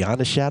this beyond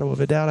a shadow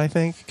of a doubt, I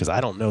think, because I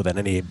don't know that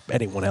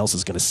anyone else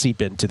is going to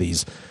seep into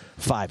these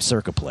 5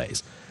 circa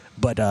plays.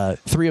 But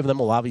 3 of them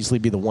will obviously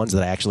be the ones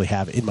that I actually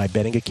have in my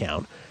betting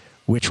account,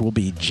 which will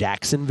be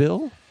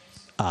Jacksonville,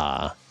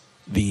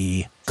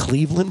 the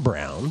Cleveland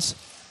Browns,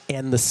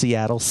 and the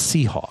Seattle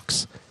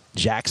Seahawks.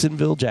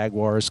 Jacksonville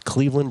Jaguars,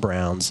 Cleveland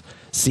Browns,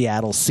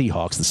 Seattle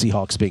Seahawks. The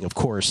Seahawks being, of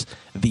course,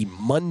 the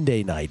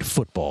Monday night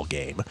football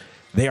game.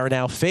 They are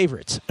now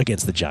favorites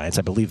against the Giants.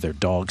 I believe they're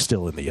dogs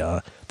still in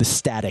the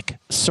static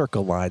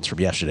circle lines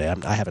from yesterday.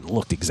 I haven't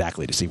looked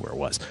exactly to see where it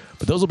was.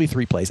 But those will be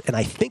 3 plays. And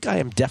I think I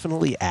am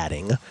definitely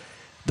adding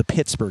the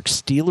Pittsburgh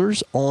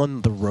Steelers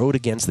on the road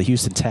against the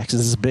Houston Texans.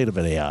 This is a bit of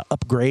an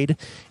upgrade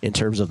in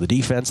terms of the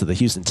defense that the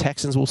Houston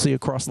Texans will see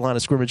across the line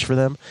of scrimmage for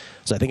them.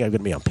 So I think I'm going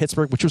to be on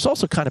Pittsburgh, which was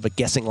also kind of a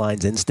guessing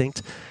lines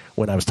instinct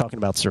when I was talking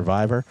about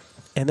Survivor.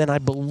 And then I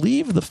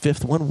believe the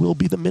 5th one will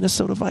be the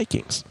Minnesota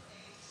Vikings.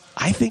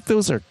 I think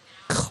those are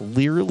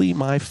clearly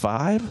my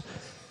 5,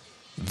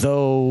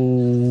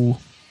 though,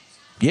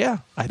 yeah,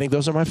 I think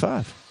those are my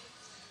 5.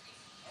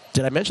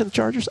 Did I mention the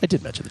Chargers? I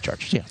did mention the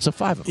Chargers. Yeah, so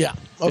 5 of them. Yeah.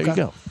 Okay. There you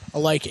go. I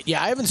like it.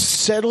 Yeah, I haven't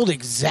settled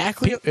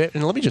exactly.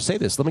 And let me just say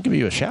this. Let me give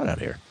you a shout out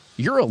here.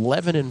 You're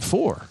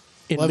 11-4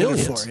 in 11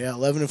 millions. and 4, yeah,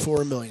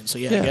 11-4 in millions. So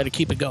yeah, you got to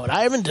keep it going.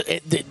 I haven't.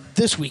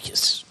 This week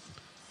is,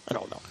 I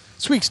don't know.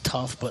 This week's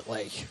tough, but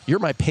like you're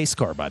my pace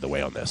car, by the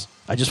way, on this.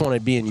 I just want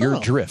to be in your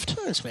drift.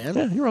 Thanks, man.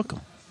 Yeah, you're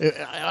welcome.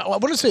 I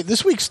want to say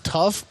this week's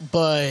tough,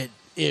 but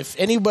if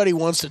anybody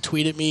wants to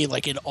tweet at me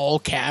like in all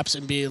caps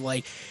and be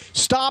like,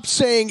 "Stop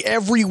saying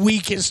every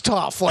week is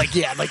tough," like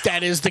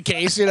that is the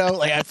case.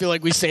 Like I feel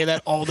like we say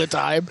that all the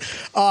time.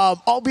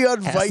 I'll be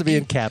on Has Vikings. to be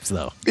in caps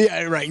though.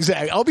 Yeah, right,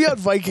 exactly. I'll be on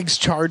Vikings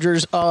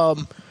Chargers.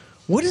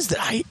 What is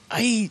that?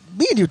 Me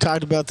and you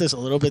talked about this a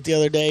little bit the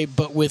other day,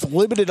 but with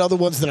limited other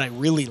ones that I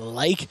really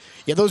like.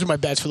 Yeah, those are my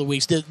bets for the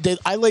weeks.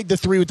 I laid the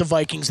 3 with the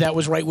Vikings. That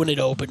was right when it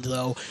opened,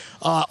 though.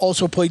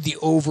 Also played the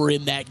over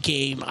in that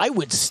game. I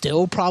would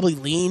still probably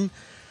lean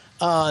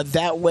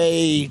that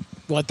way.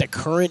 What the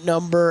current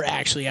number?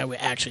 Actually,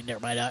 never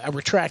mind. I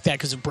retract that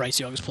because if Bryce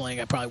Young's playing,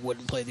 I probably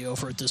wouldn't play the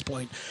over at this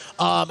point.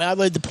 I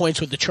laid the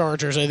points with the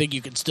Chargers. I think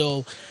you can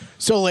still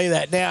lay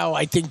that now.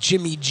 I think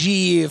Jimmy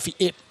G, if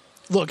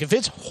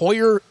it's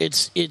Hoyer,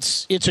 it's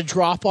a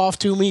drop off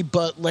to me,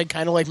 but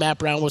kind of like Matt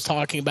Brown was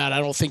talking about, I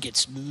don't think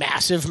it's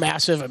massive.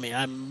 I mean,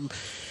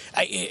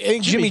 I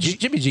think Jimmy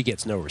G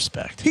gets no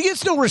respect. He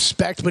gets no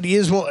respect, but he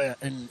is one,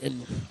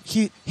 and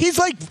he's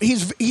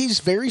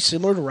very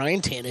similar to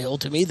Ryan Tannehill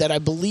to me. That I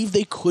believe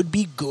they could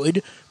be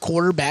good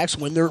quarterbacks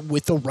when they're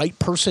with the right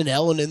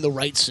personnel and in the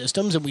right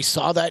systems, and we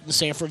saw that in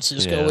San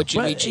Francisco with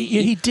Jimmy G.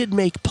 He did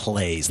make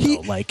plays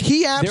though.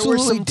 He absolutely there were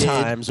some did.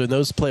 times in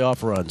those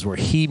playoff runs where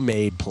he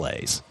made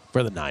plays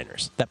for the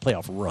Niners. That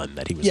playoff run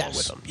that he was on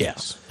with them.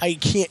 Yes. I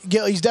can't.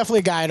 He's definitely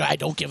a guy I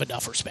don't give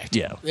enough respect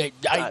to. Yeah.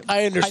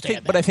 I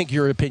understand. But I think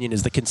your opinion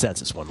is the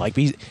consensus one. Like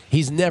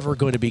he's never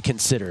going to be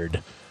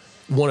considered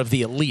one of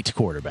the elite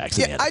quarterbacks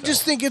in the NFL. I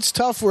just think it's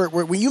tough where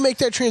when you make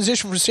that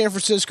transition from San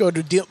Francisco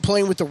to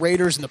playing with the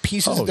Raiders and the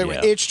pieces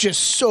it's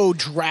just so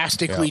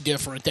drastically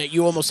different that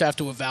you almost have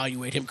to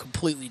evaluate him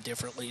completely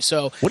differently.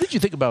 So, what did you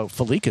think about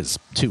Falika's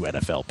 2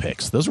 NFL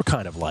picks? Those were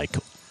kind of like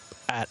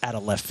out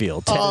of left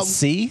field.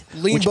 Tennessee?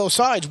 Lean both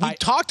sides. We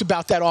talked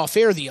about that off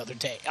air the other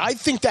day. I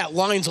think that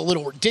line's a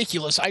little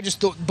ridiculous. I just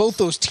thought both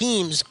those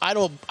teams,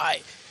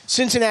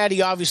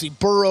 Cincinnati, obviously,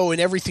 Burrow and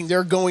everything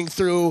they're going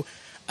through,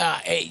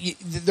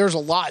 there's a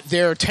lot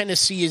there.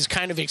 Tennessee is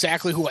kind of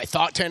exactly who I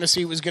thought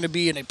Tennessee was going to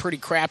be, and a pretty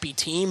crappy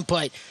team.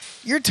 But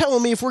you're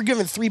telling me if we're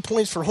giving 3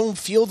 points for home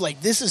field,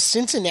 like this is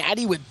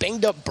Cincinnati with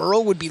banged up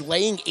Burrow would be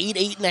laying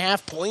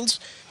 8.5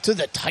 points to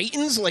the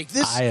Titans? Like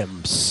this, I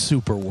am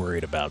super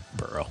worried about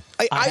Burrow.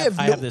 I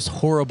have this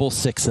horrible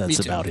sixth sense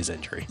about his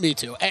injury. Me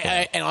too.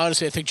 And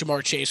honestly, I think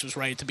Jamar Chase was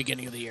right at the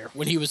beginning of the year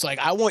when he was like,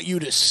 I want you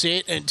to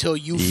sit until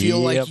you feel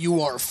like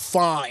you are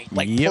fine,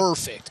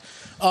 perfect.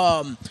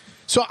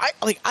 So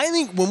I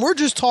think when we're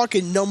just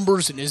talking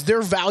numbers and is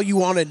there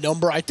value on a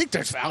number, I think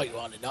there's value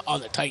on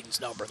the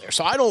Titans number there.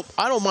 So I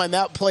don't mind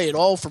that play at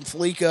all from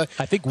Falika.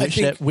 I think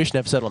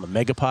Wishnev said on the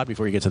Megapod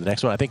before you get to the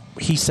next one. I think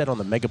he said on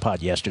the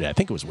Megapod yesterday. I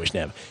think it was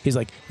Wishnev. He's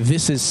like,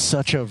 this is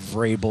such a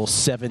Vrabel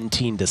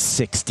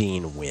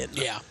 17-16 win.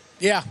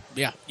 Yeah.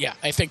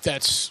 I think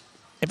that's.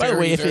 And by the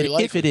way,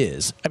 if it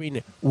is, I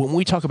mean, when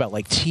we talk about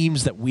like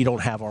teams that we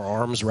don't have our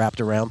arms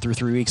wrapped around through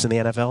 3 weeks in the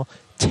NFL,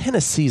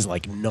 Tennessee's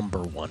like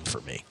number 1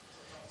 for me.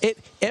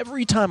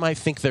 Every time I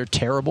think they're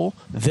terrible,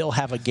 they'll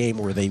have a game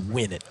where they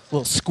win it.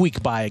 They'll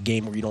squeak by a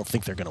game where you don't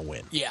think they're going to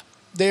win. Yeah.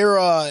 They're,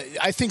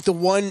 I think the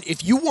one,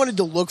 if you wanted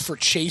to look for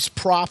Chase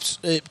props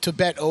to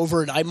bet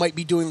over, and I might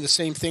be doing the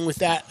same thing with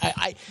that,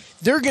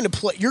 they're going to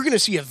play. You're going to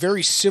see a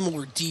very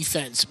similar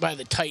defense by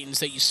the Titans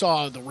that you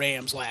saw the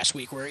Rams last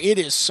week, where it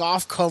is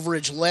soft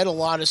coverage, let a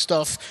lot of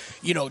stuff,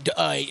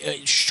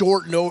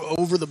 short and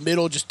over the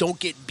middle, just don't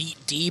get beat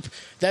deep.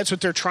 That's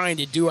what they're trying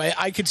to do.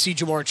 I could see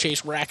Jamar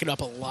Chase racking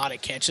up a lot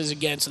of catches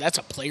again, so that's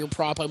a player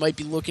prop I might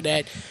be looking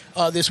at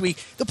this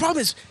week. The problem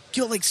is,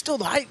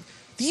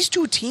 these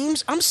two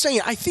teams, I'm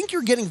saying, I think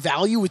you're getting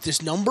value with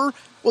this number.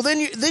 Well,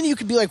 then you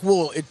could be like,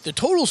 well, the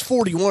total's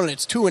 41 and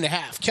it's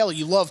 2.5. Kelly,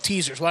 you love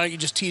teasers. Why don't you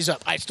just tease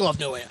up? I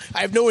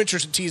have no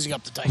interest in teasing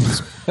up the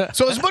Titans.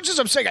 So as much as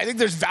I'm saying I think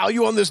there's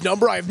value on this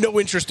number, I have no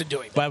interest in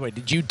doing it. By the way,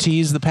 did you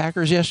tease the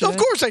Packers yesterday? Of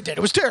course I did.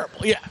 It was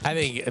terrible. Yeah.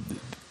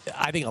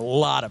 I think a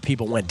lot of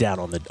people went down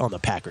on the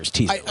Packers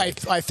teaser.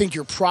 I think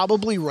you're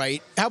probably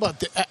right. How about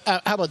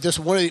this?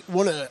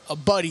 A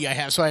buddy I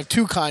have. So I have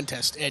 2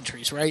 contest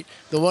entries, right?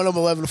 The one I'm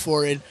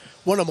 11-4 in.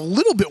 One I'm a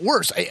little bit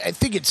worse. I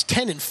think it's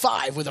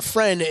 10-5 with a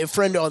friend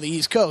on the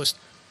East Coast.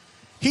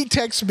 He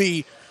texts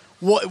me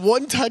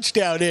one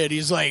touchdown in.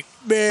 He's like,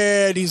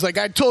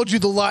 I told you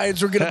the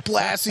Lions were going to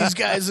blast these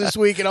guys this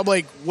week. And I'm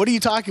like, what are you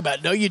talking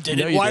about? No, you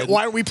didn't. Why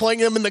aren't we playing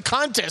them in the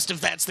contest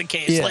if that's the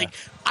case? Yeah. Like,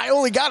 I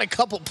only got a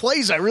couple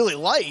plays I really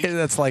like. And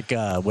that's like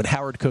when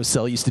Howard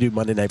Cosell used to do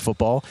Monday Night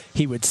Football.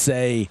 He would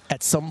say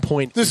at some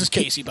point. This is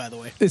Casey, by the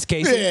way. This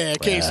Casey? Yeah,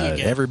 Casey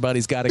again.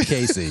 Everybody's got a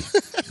Casey.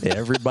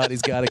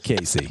 Everybody's got a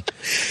Casey.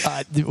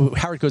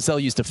 Howard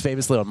Cosell used to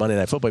famously on Monday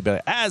Night Football be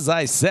like, as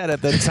I said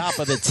at the top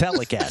of the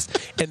telecast.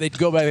 And they'd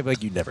go back and be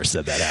like, you never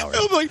said that, Howard.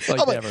 I'm like,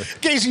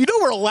 Casey, you know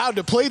we're allowed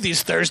to play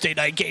these Thursday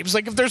night games.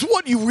 Like, if there's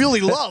one you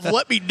really love,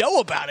 let me know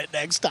about it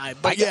next time.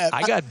 But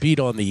I got beat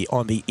on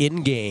the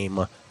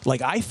in-game.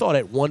 Like, I thought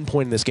at one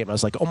point in this game, I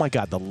was like, oh, my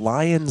God, the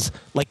Lions,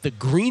 like the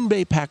Green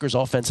Bay Packers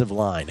offensive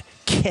line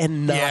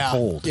cannot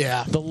hold.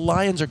 Yeah. The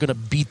Lions are going to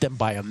beat them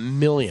by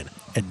 1,000,000.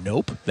 And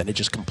nope, then it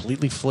just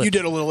completely flipped. You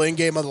did a little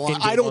in-game on the line.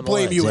 I don't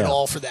blame you at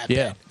all for that.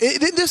 Yeah.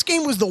 This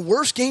game was the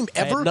worst game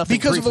ever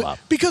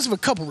because of a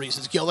couple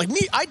reasons, Gil. Like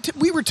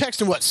we were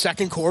texting,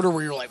 second quarter,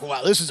 where you're like,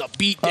 wow, this is a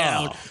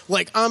beatdown. Oh.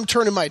 Like, I'm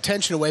turning my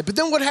attention away. But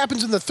then what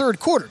happens in the third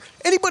quarter?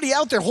 Anybody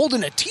out there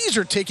holding a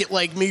teaser ticket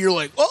like me, you're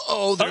like,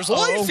 uh-oh, there's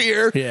life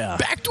here. Yeah.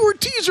 Backdoor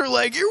teaser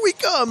leg, here we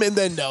come. And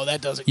then, no, that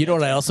doesn't. You know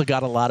what? I also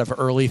got a lot of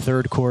early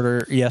third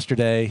quarter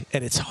yesterday,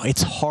 and it's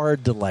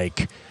hard to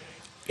like.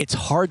 It's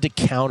hard to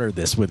counter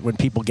this with when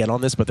people get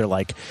on this, but they're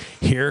like,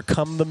 here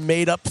come the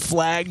made-up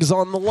flags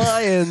on the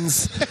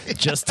Lions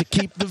just to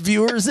keep the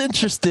viewers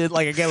interested.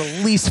 Like, I got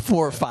at least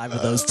 4 or 5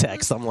 of those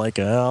texts. I'm like,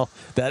 oh,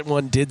 that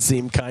one did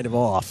seem kind of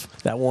off.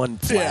 That one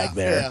flag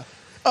there. Yeah.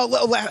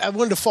 I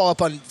wanted to follow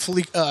up on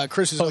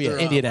Chris's other.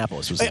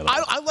 Indianapolis was the other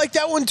one. I like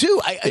that one, too.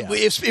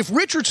 If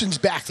Richardson's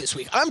back this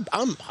week, I'm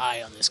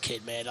high on this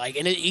kid, man. Like,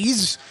 and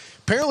he's...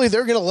 Apparently,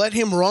 they're going to let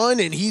him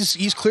run, and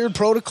he's cleared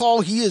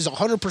protocol. He is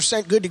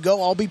 100% good to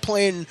go. I'll be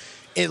playing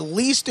at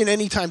least an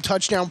anytime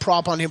touchdown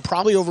prop on him,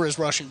 probably over his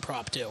rushing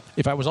prop, too.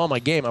 If I was on my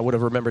game, I would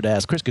have remembered to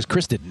ask Chris, because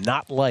Chris did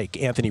not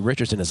like Anthony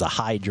Richardson as a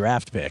high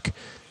draft pick.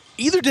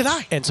 Either did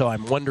I. And so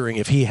I'm wondering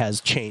if he has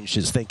changed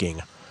his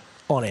thinking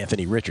on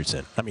Anthony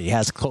Richardson. I mean, he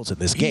has close in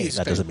this game.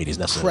 That doesn't mean he's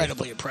necessarily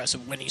incredibly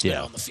impressive when he's been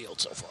on the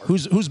field so far.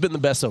 Who's been the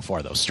best so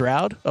far, though?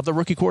 Stroud of the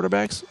rookie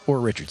quarterbacks or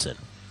Richardson?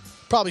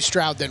 Probably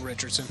Stroud, then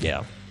Richardson.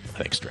 Yeah.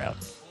 Thanks, Stroud.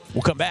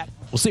 We'll come back.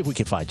 We'll see if we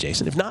can find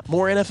Jason. If not,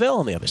 more NFL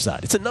on the other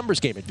side. It's a numbers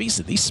game at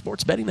VSiN, the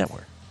Sports Betting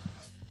Network.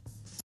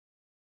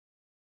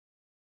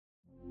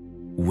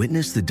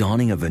 Witness the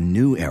dawning of a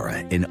new era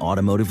in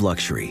automotive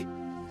luxury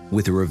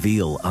with a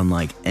reveal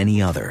unlike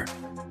any other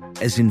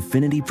as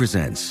Infiniti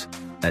presents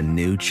a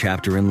new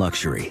chapter in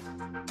luxury,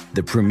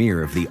 the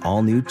premiere of the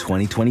all-new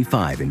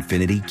 2025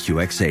 Infiniti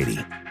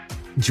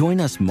QX80. Join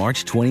us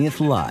March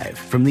 20th live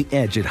from the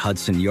Edge at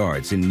Hudson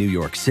Yards in New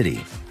York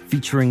City,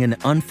 featuring an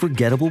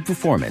unforgettable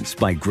performance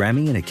by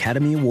Grammy and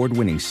Academy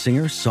Award-winning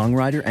singer,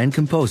 songwriter, and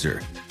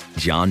composer,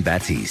 Jon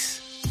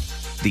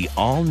Batiste. The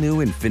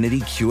all-new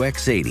Infiniti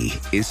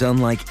QX80 is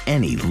unlike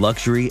any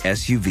luxury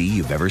SUV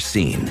you've ever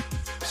seen.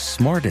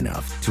 Smart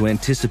enough to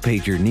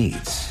anticipate your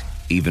needs,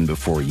 even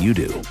before you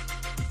do.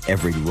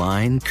 Every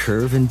line,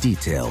 curve, and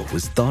detail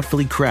was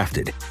thoughtfully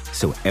crafted,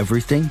 so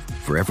everything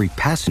for every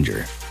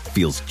passenger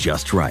feels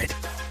just right.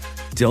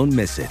 Don't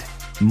miss it.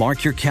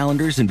 Mark your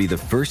calendars and be the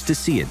first to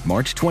see it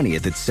March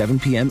 20th at 7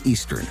 p.m.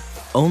 Eastern,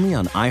 only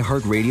on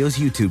iHeartRadio's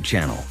YouTube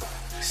channel.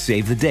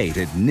 Save the date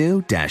at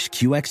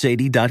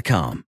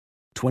new-QX80.com.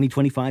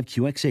 2025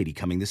 QX80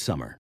 coming this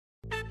summer.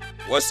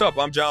 What's up?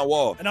 I'm John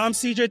Wall. And I'm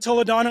CJ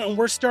Toledano, and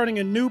we're starting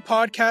a new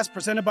podcast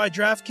presented by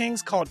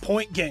DraftKings called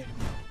Point Game.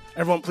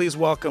 Everyone, please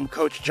welcome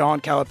Coach John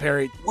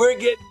Calipari. We're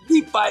getting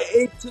beat by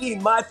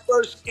 18. My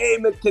first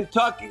game in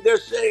Kentucky, they're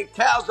saying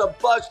Cal's a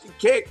bust. He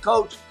can't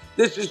coach.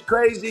 This is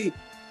crazy.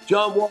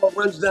 John Wall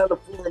runs down the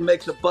floor and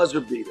makes a buzzer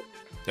beater.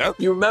 Yep.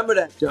 You remember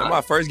that, John? That's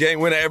my first game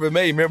win I ever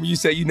made. Remember you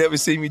said you never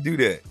seen me do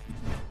that.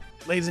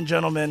 Ladies and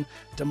gentlemen,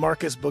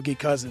 DeMarcus Boogie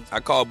Cousins. I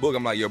called Boog.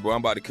 I'm like, yo, bro,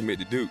 I'm about to commit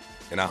to Duke.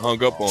 And I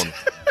hung up on him.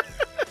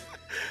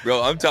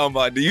 Bro, I'm talking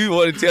about, do you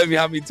want to tell me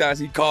how many times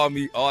he called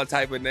me all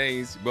type of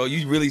names? Bro,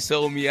 you really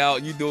sold me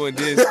out. You doing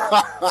this.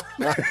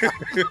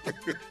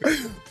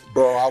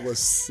 Bro, I was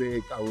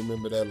sick. I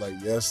remember that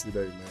like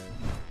yesterday, man.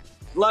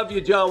 Love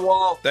you, John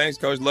Wall. Thanks,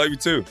 Coach. Love you,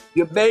 too.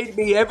 You made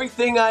me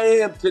everything I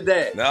am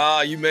today.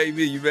 Nah, you made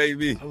me. You made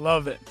me. I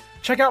love it.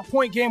 Check out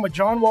Point Game with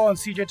John Wall and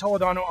CJ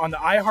Toledano on the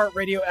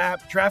iHeartRadio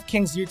app,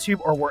 DraftKings YouTube,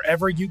 or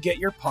wherever you get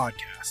your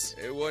podcasts.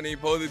 It wasn't even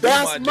supposed to be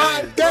That's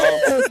my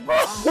game,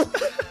 bro.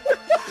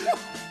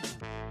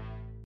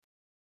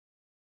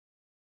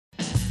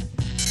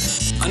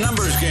 A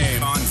numbers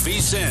game on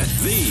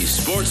VSiN, the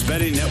Sports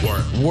Betting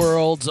Network.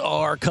 Worlds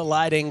are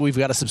colliding. We've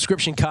got a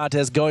subscription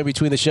contest going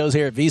between the shows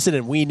here at VSiN,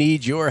 and we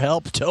need your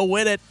help to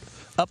win it.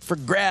 Up for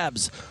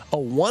grabs, a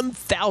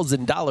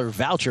 $1,000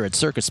 voucher at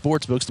Circus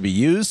Sportsbooks to be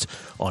used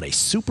on a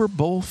Super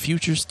Bowl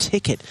futures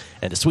ticket.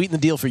 And to sweeten the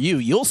deal for you,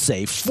 you'll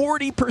save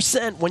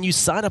 40% when you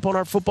sign up on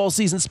our football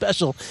season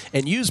special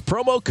and use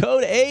promo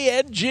code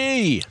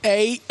ANG.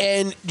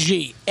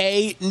 ANG,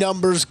 A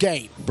numbers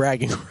game.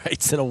 Bragging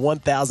rights and a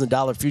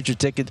 $1,000 futures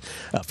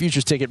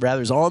ticket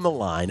is on the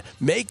line.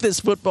 Make this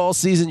football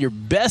season your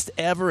best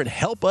ever and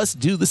help us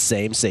do the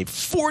same. Save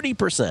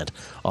 40%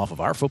 off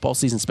of our football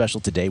season special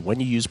today when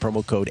you use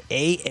promo code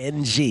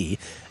ANG.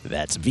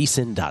 That's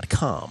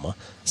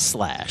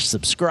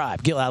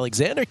vsin.com/subscribe. Gil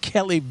Alexander,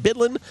 Kelly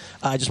Bidlin.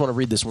 I just want to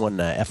read this one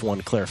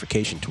F1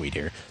 clarification tweet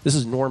here. This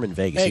is Norman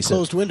Vegas. Hey, he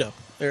closed said, window.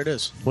 There it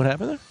is. What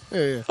happened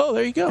there? Yeah. Oh,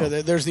 there you go.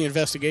 Yeah, there's the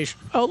investigation.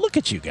 Oh, look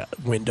at you.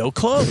 Window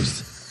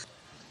closed.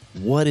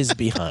 What is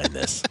behind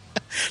this?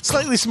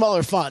 Slightly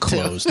smaller font,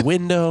 Closed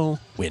window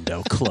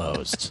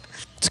closed.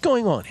 What's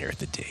going on here at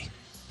the D?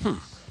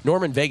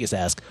 Norman Vegas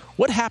asks,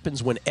 what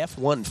happens when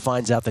F1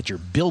 finds out that you're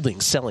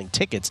selling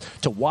tickets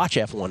to watch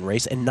F1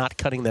 race and not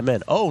cutting them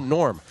in? Oh,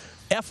 Norm,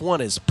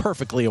 F1 is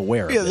perfectly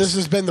aware of this. This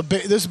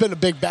has been a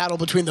big battle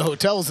between the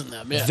hotels and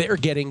them. Yeah. They're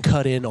getting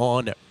cut in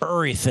on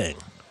everything.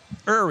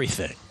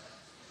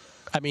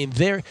 I mean,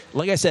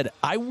 like I said,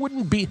 I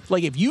wouldn't be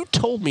like if you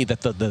told me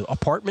that the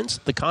apartments,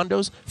 the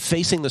condos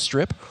facing the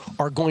strip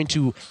are going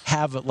to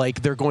have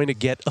they're going to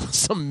get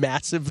some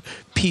massive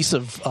piece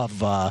of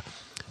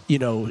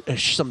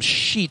some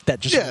sheet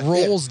that just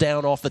rolls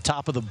down off the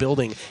top of the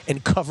building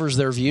and covers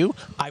their view,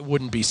 I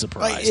wouldn't be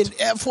surprised. And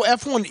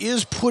F1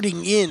 is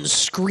putting in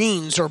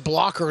screens or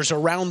blockers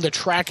around the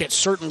track at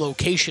certain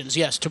locations,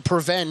 yes, to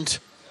prevent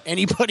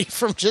anybody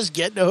from just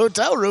getting a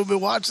hotel room and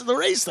watching the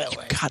race that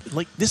way. God,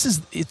 this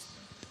is it.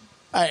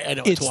 I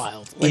know it's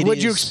wild.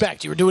 What'd you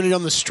expect? You were doing it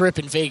on the strip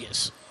in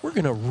Vegas. We're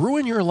going to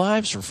ruin your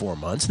lives for 4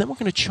 months, and then we're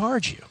going to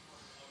charge you.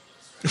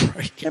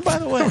 Right. And by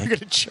the way,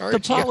 the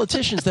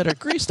politicians that are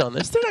greased on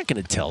this, they're not going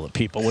to tell the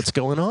people what's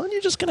going on. You're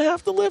just going to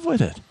have to live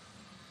with it.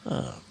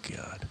 Oh,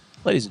 God.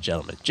 Ladies and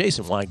gentlemen,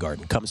 Jason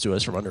Weingarten comes to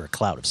us from under a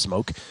cloud of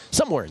smoke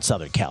somewhere in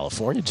Southern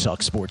California to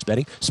talk sports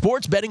betting.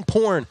 Sports betting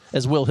porn,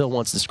 as Will Hill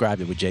once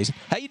described it with Jason.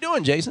 How you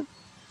doing, Jason?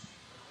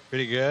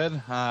 Pretty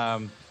good.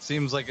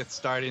 Seems like it's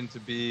starting to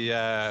be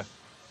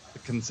the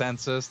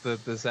consensus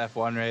that this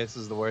F1 race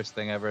is the worst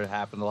thing ever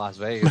happened to Las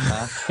Vegas,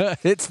 huh?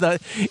 It's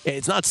not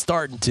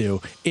starting to.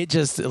 It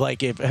just it's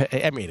like,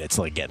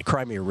 again,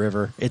 Crimea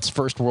River. It's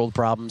first world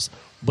problems,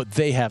 but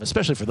they have,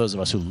 especially for those of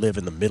us who live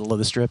in the middle of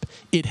the strip,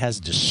 it has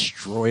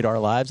destroyed our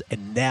lives.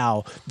 And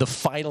now the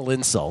final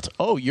insult.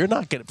 Oh, you're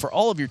not going to, for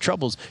all of your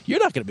troubles, you're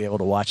not going to be able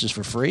to watch this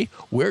for free.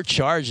 We're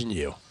charging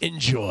you.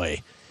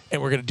 Enjoy.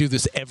 And we're going to do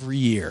this every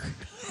year.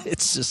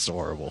 It's just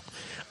horrible.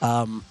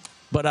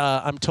 But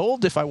I'm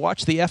told if I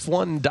watch the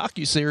F1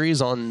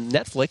 docuseries on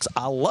Netflix,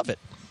 I'll love it.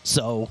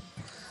 So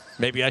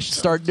maybe I should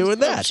start doing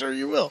that. I'm sure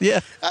you will.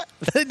 Yeah.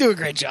 They do a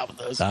great job with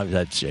those. I'm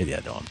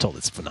told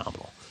it's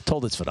phenomenal.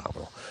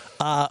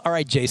 All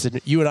right,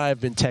 Jason, you and I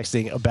have been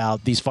texting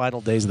about these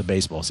final days of the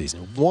baseball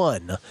season.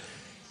 One,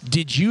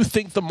 did you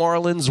think the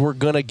Marlins were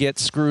going to get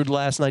screwed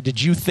last night?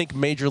 Did you think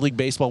Major League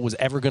Baseball was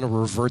ever going to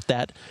revert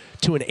that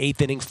to an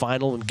eighth-inning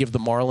final and give the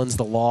Marlins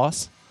the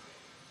loss?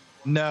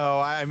 No,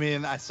 I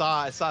mean, I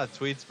saw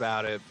tweets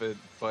about it,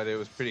 but it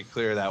was pretty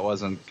clear that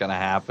wasn't going to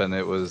happen.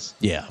 It was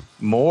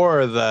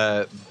more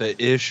the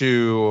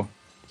issue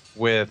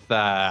with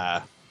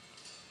I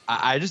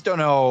just don't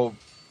know.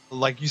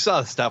 Like, you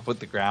saw the stuff with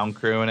the ground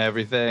crew and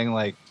everything.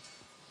 Like,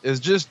 it was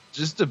just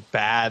a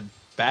bad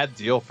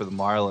deal for the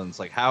Marlins.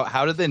 Like,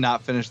 how did they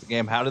not finish the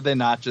game? How did they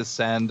not just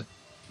send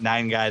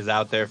 9 guys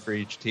out there for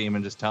each team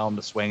and just tell them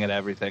to swing at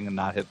everything and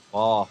not hit the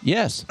ball?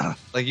 Yes.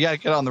 Like, you got to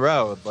get on the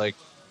road. Like,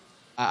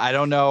 I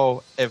don't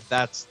know if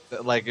that's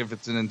like if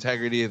it's an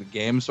integrity of the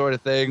game sort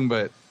of thing,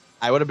 but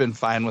I would have been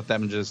fine with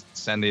them just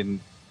sending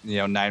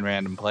 9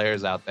 random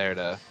players out there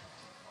to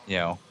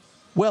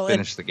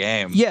finish the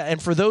game. Yeah, and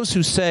for those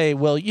who say,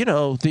 well, you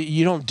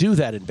don't do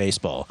that in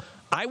baseball,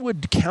 I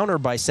would counter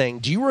by saying,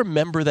 do you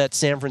remember that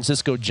San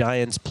Francisco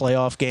Giants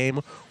playoff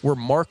game where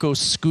Marco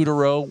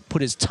Scutaro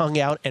put his tongue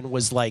out and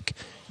was like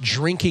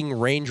drinking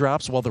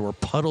raindrops while there were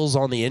puddles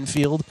on the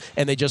infield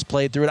and they just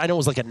played through it? I know it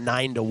was like a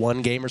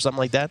 9-1 game or something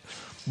like that,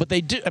 but they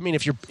do. I mean,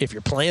 if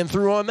you're playing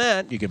through on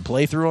that, you can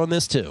play through on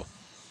this too.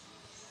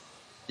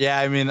 Yeah,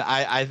 I mean,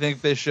 I think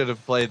they should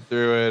have played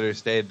through it or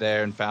stayed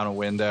there and found a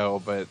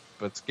window, but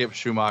Skip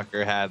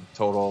Schumacher had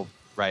total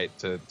right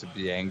to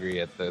be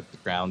angry at the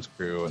grounds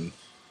crew. And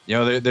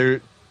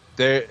they're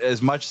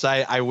as much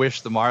as I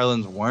wish the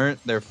Marlins weren't,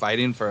 they're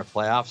fighting for a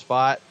playoff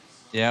spot,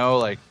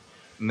 and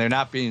they're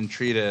not being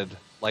treated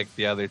like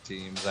the other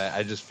teams.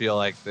 I just feel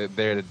like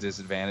they're at a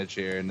disadvantage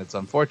here, and it's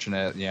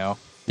unfortunate, Yeah.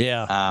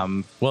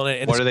 Well,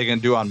 what are they going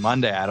to do on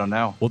Monday? I don't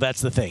know. Well,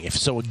 that's the thing.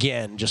 So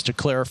again, just to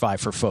clarify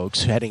for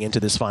folks heading into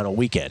this final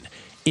weekend,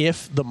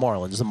 if the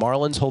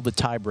Marlins hold the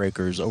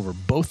tiebreakers over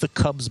both the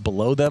Cubs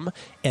below them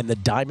and the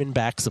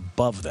Diamondbacks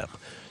above them.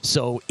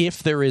 So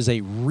if there is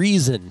a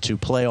reason to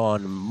play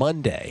on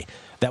Monday,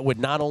 that would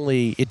not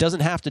only, it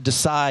doesn't have to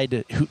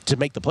decide who to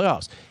make the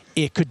playoffs.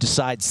 It could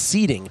decide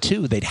seeding,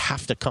 too. They'd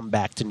have to come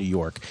back to New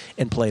York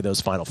and play those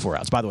final 4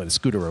 outs. By the way, the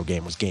Scutaro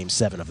game was Game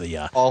 7 of the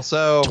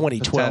also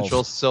 2012.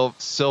 Potential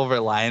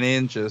silver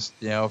lining, just,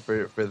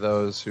 for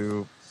those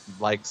who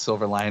like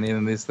silver lining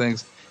in these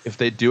things. If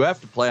they do have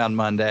to play on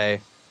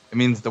Monday, it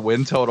means the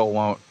win total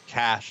won't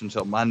cash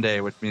until Monday,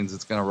 which means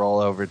it's going to roll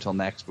over till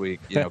next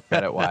week,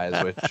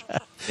 credit-wise, which,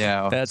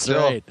 That's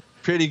still right.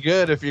 Pretty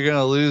good if you're going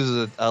to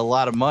lose a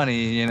lot of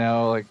money,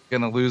 going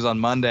to lose on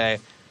Monday.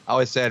 I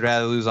always say I'd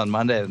rather lose on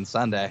Monday than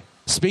Sunday.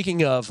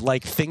 Speaking of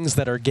like things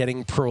that are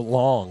getting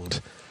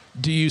prolonged,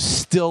 do you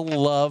still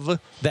love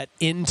that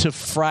into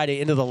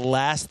Friday, into the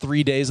last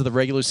 3 days of the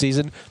regular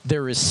season,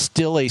 there is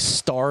still a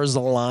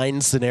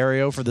stars-aligned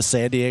scenario for the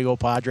San Diego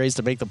Padres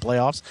to make the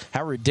playoffs?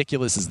 How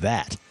ridiculous is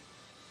that?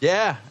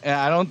 Yeah, and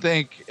I don't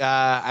think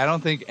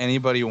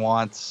anybody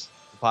wants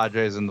the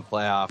Padres in the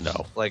playoffs.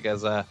 No. Like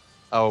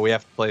we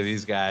have to play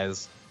these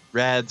guys.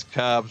 Reds,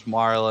 Cubs,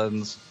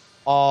 Marlins,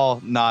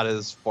 all not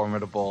as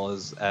formidable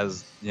as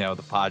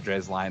the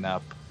Padres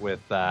lineup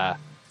with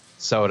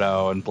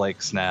Soto and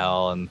Blake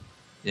Snell, and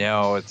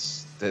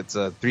it's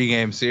a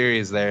 3-game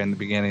series there in the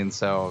beginning,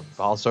 so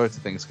all sorts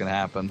of things can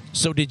happen.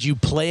 So did you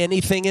play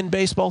anything in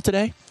baseball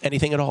today?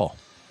 Anything at all?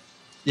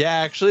 Yeah,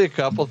 actually a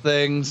couple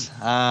things.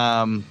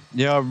 I'm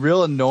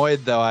real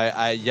annoyed though.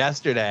 I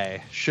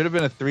yesterday should have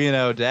been a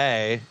 3-0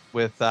 day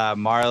with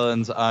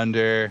Marlins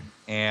under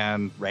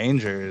and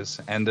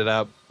Rangers. Ended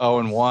up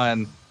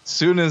 0-1.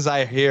 Soon as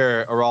I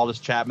hear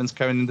Aroldis Chapman's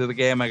coming into the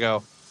game, I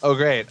go, oh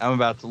great, I'm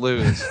about to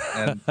lose.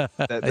 And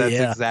that's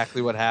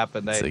exactly what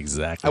happened.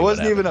 I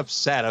wasn't even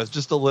upset. I was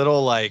just a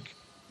little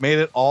made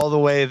it all the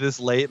way this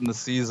late in the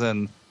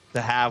season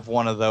to have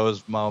one of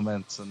those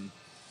moments, and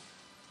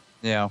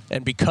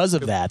and because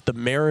of that, the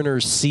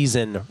Mariners'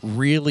 season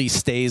really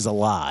stays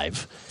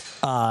alive.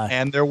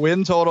 And their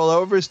win total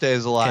over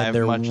stays alive,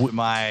 much to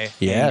my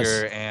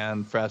anger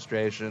and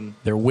frustration.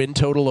 Their win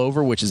total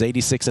over, which is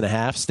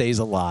 86.5, stays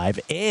alive.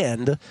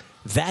 And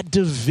that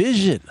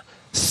division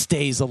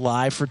stays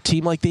alive for a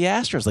team like the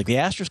Astros. Like, the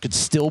Astros could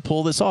still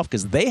pull this off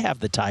because they have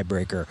the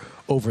tiebreaker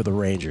over the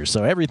Rangers.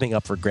 So everything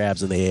up for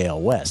grabs in the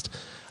AL West.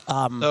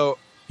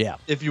 Yeah.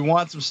 If you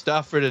want some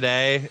stuff for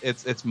today,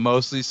 it's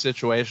mostly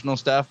situational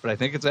stuff, but I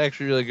think it's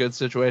actually really good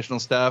situational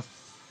stuff.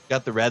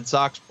 Got the Red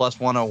Sox plus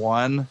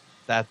 101.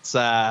 That's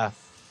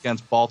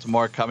against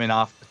Baltimore coming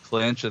off the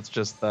clinch. It's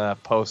just the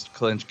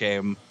post-clinch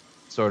game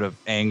sort of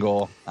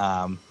angle.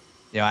 I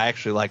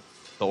actually like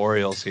the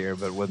Orioles here,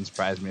 but it wouldn't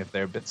surprise me if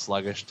they're a bit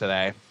sluggish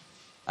today.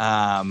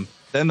 Then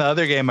the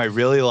other game I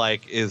really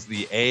like is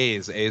the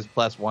A's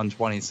plus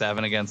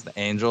 127 against the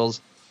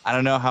Angels. I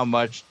don't know how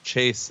much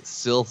Chase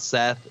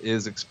Silseth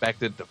is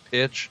expected to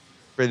pitch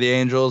for the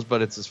Angels,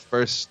 but it's his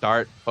first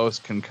start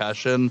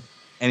post-concussion.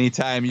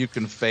 Anytime you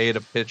can fade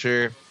a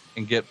pitcher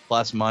and get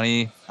plus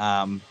money,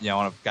 on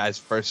a guy's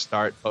first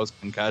start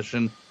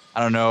post-concussion,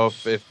 I don't know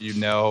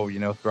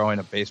if throwing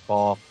a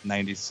baseball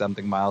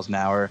 90-something miles an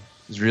hour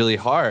is really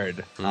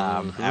hard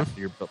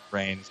after your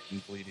brain's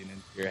been bleeding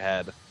into your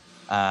head.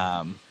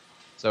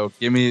 So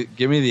give me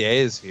the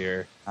A's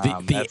here.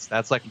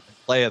 That's like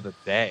play of the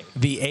day.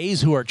 The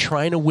A's, who are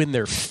trying to win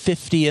their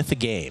 50th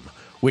game,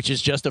 which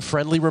is just a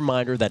friendly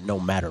reminder that no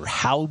matter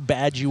how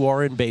bad you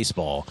are in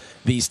baseball,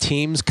 these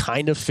teams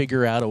kind of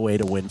figure out a way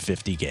to win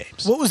 50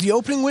 games. What was the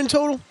opening win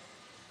total?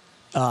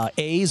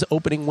 A's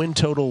opening win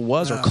total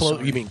was,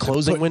 you mean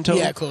closing win total?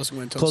 Yeah, closing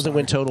win total. Closing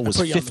win total was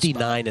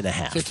 59.5.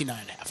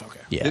 59.5, okay.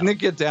 Yeah. Didn't it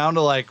get down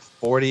to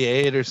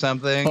 48 or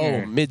something?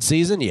 Oh,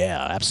 mid-season?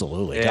 Yeah,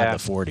 absolutely. Yeah. Got in the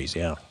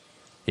 40s,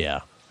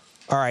 yeah.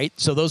 All right,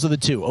 so those are the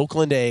two.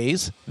 Oakland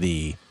A's,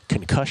 the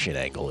concussion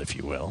angle, if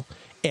you will,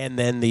 and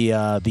then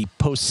the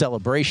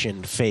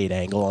post-celebration fade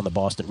angle on the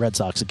Boston Red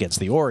Sox against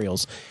the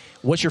Orioles.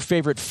 What's your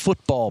favorite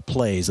football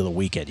plays of the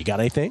weekend? You got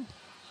anything?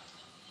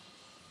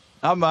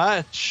 Not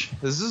much.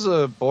 This is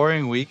a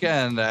boring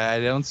weekend. I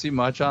don't see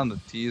much on the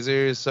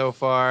teasers so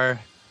far.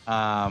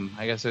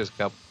 I guess there's a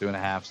couple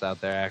 2.5s out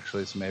there,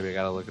 actually, so maybe I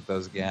got to look at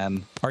those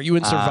again. Are you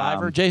in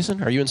Survivor,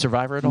 Jason? Are you in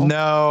Survivor at all?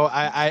 No,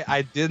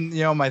 I didn't.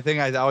 My thing,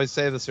 I always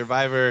say the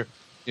Survivor,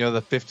 the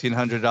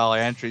 $1,500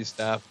 entry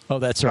stuff. Oh,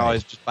 that's you right.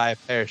 Always just buy a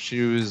pair of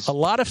shoes. A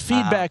lot of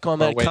feedback on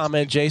that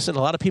comment, Jason.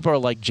 A lot of people are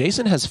like,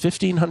 Jason has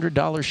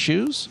 $1,500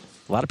 shoes?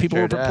 A lot of people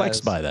were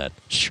perplexed by that.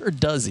 Sure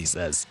does, he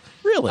says.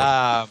 Really?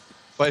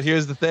 But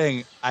here's the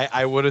thing.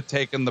 I would have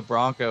taken the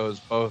Broncos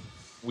both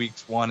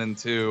weeks 1 and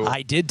 2.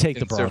 I did take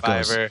the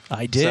Broncos. Survivor.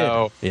 I did.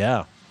 So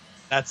yeah.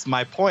 That's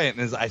my point,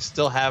 is I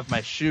still have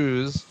my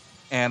shoes,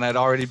 and I'd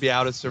already be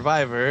out of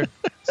Survivor.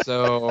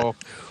 So,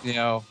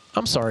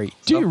 I'm sorry.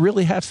 Do you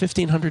really have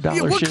 $1,500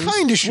 shoes? What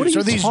kind of shoes?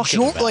 Are these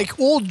like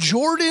old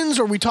Jordans?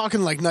 Or are we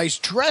talking like nice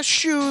dress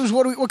shoes?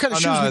 What kind of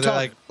shoes are we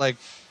talking? Like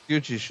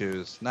Gucci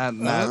shoes, not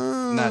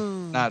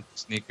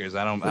sneakers.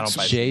 I don't buy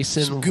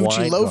Jason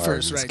Gucci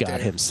loafers right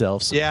got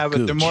himself some but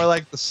Gucci. They're more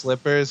like the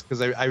slippers,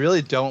 because I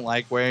really don't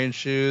like wearing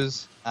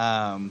shoes.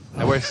 I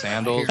wear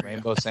sandals,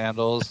 rainbow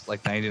sandals,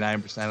 like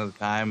 99% of the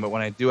time. But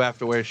when I do have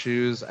to wear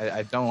shoes,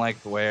 I don't like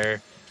to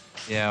wear,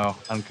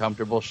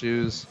 uncomfortable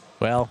shoes.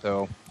 Well,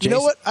 so you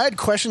know what? I had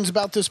questions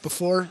about this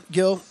before,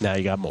 Gil. Now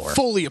you got more.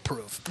 Fully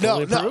approved.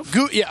 Fully approved? The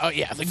fully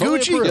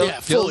Gucci. Approved. Yeah,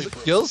 fully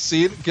approved. Gil's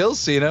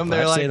seen them.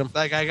 They're I've seen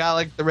like I got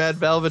like the red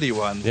velvety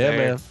ones. Yeah,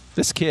 man.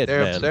 This kid,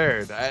 they're man.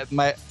 absurd.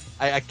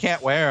 I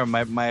can't wear them.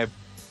 My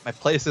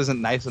place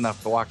isn't nice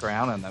enough to walk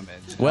around in them.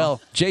 Well,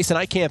 Jason,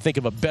 I can't think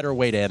of a better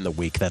way to end the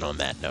week than on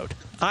that note.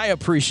 I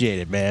appreciate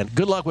it, man.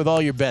 Good luck with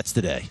all your bets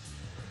today.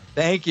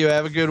 Thank you.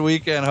 Have a good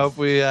weekend. Hope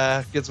we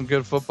get some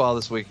good football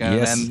this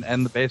weekend and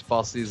end the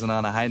baseball season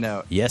on a high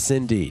note. Yes,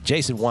 indeed.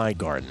 Jason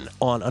Weingarten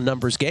on A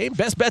Numbers Game.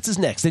 Best Bets is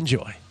next.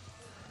 Enjoy.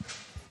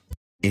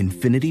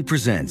 Infiniti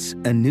presents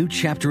a new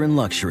chapter in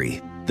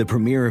luxury, the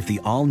premiere of the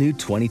all-new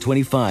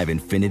 2025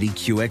 Infiniti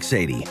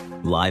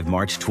QX80, live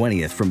March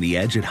 20th from the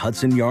Edge at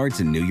Hudson Yards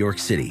in New York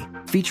City,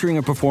 featuring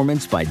a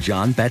performance by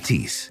John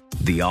Batiste.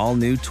 The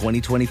all-new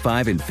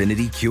 2025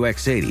 Infiniti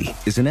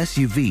QX80 is an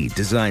SUV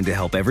designed to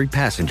help every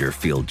passenger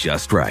feel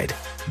just right.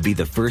 Be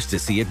the first to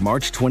see it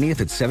March 20th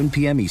at 7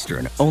 p.m.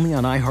 Eastern, only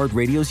on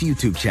iHeartRadio's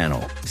YouTube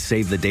channel.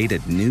 Save the date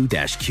at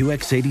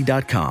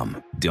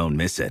new-QX80.com. Don't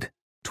miss it.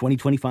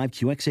 2025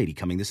 QX80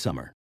 coming this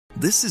summer.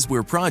 This is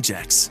where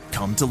projects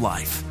come to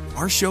life.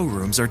 Our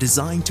showrooms are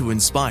designed to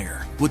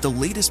inspire with the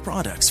latest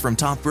products from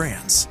top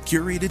brands,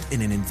 curated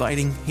in an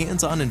inviting,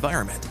 hands-on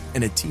environment,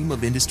 and a team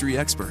of industry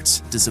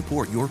experts to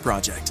support your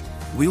project.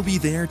 We'll be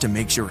there to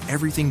make sure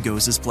everything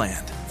goes as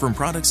planned, from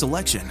product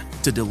selection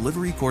to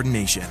delivery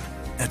coordination.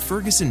 At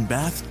Ferguson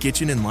Bath,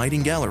 Kitchen, and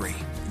Lighting Gallery,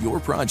 your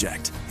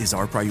project is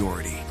our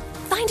priority.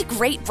 Find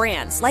great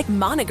brands like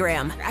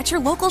Monogram at your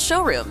local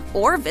showroom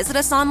or visit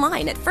us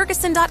online at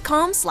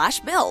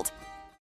ferguson.com/build.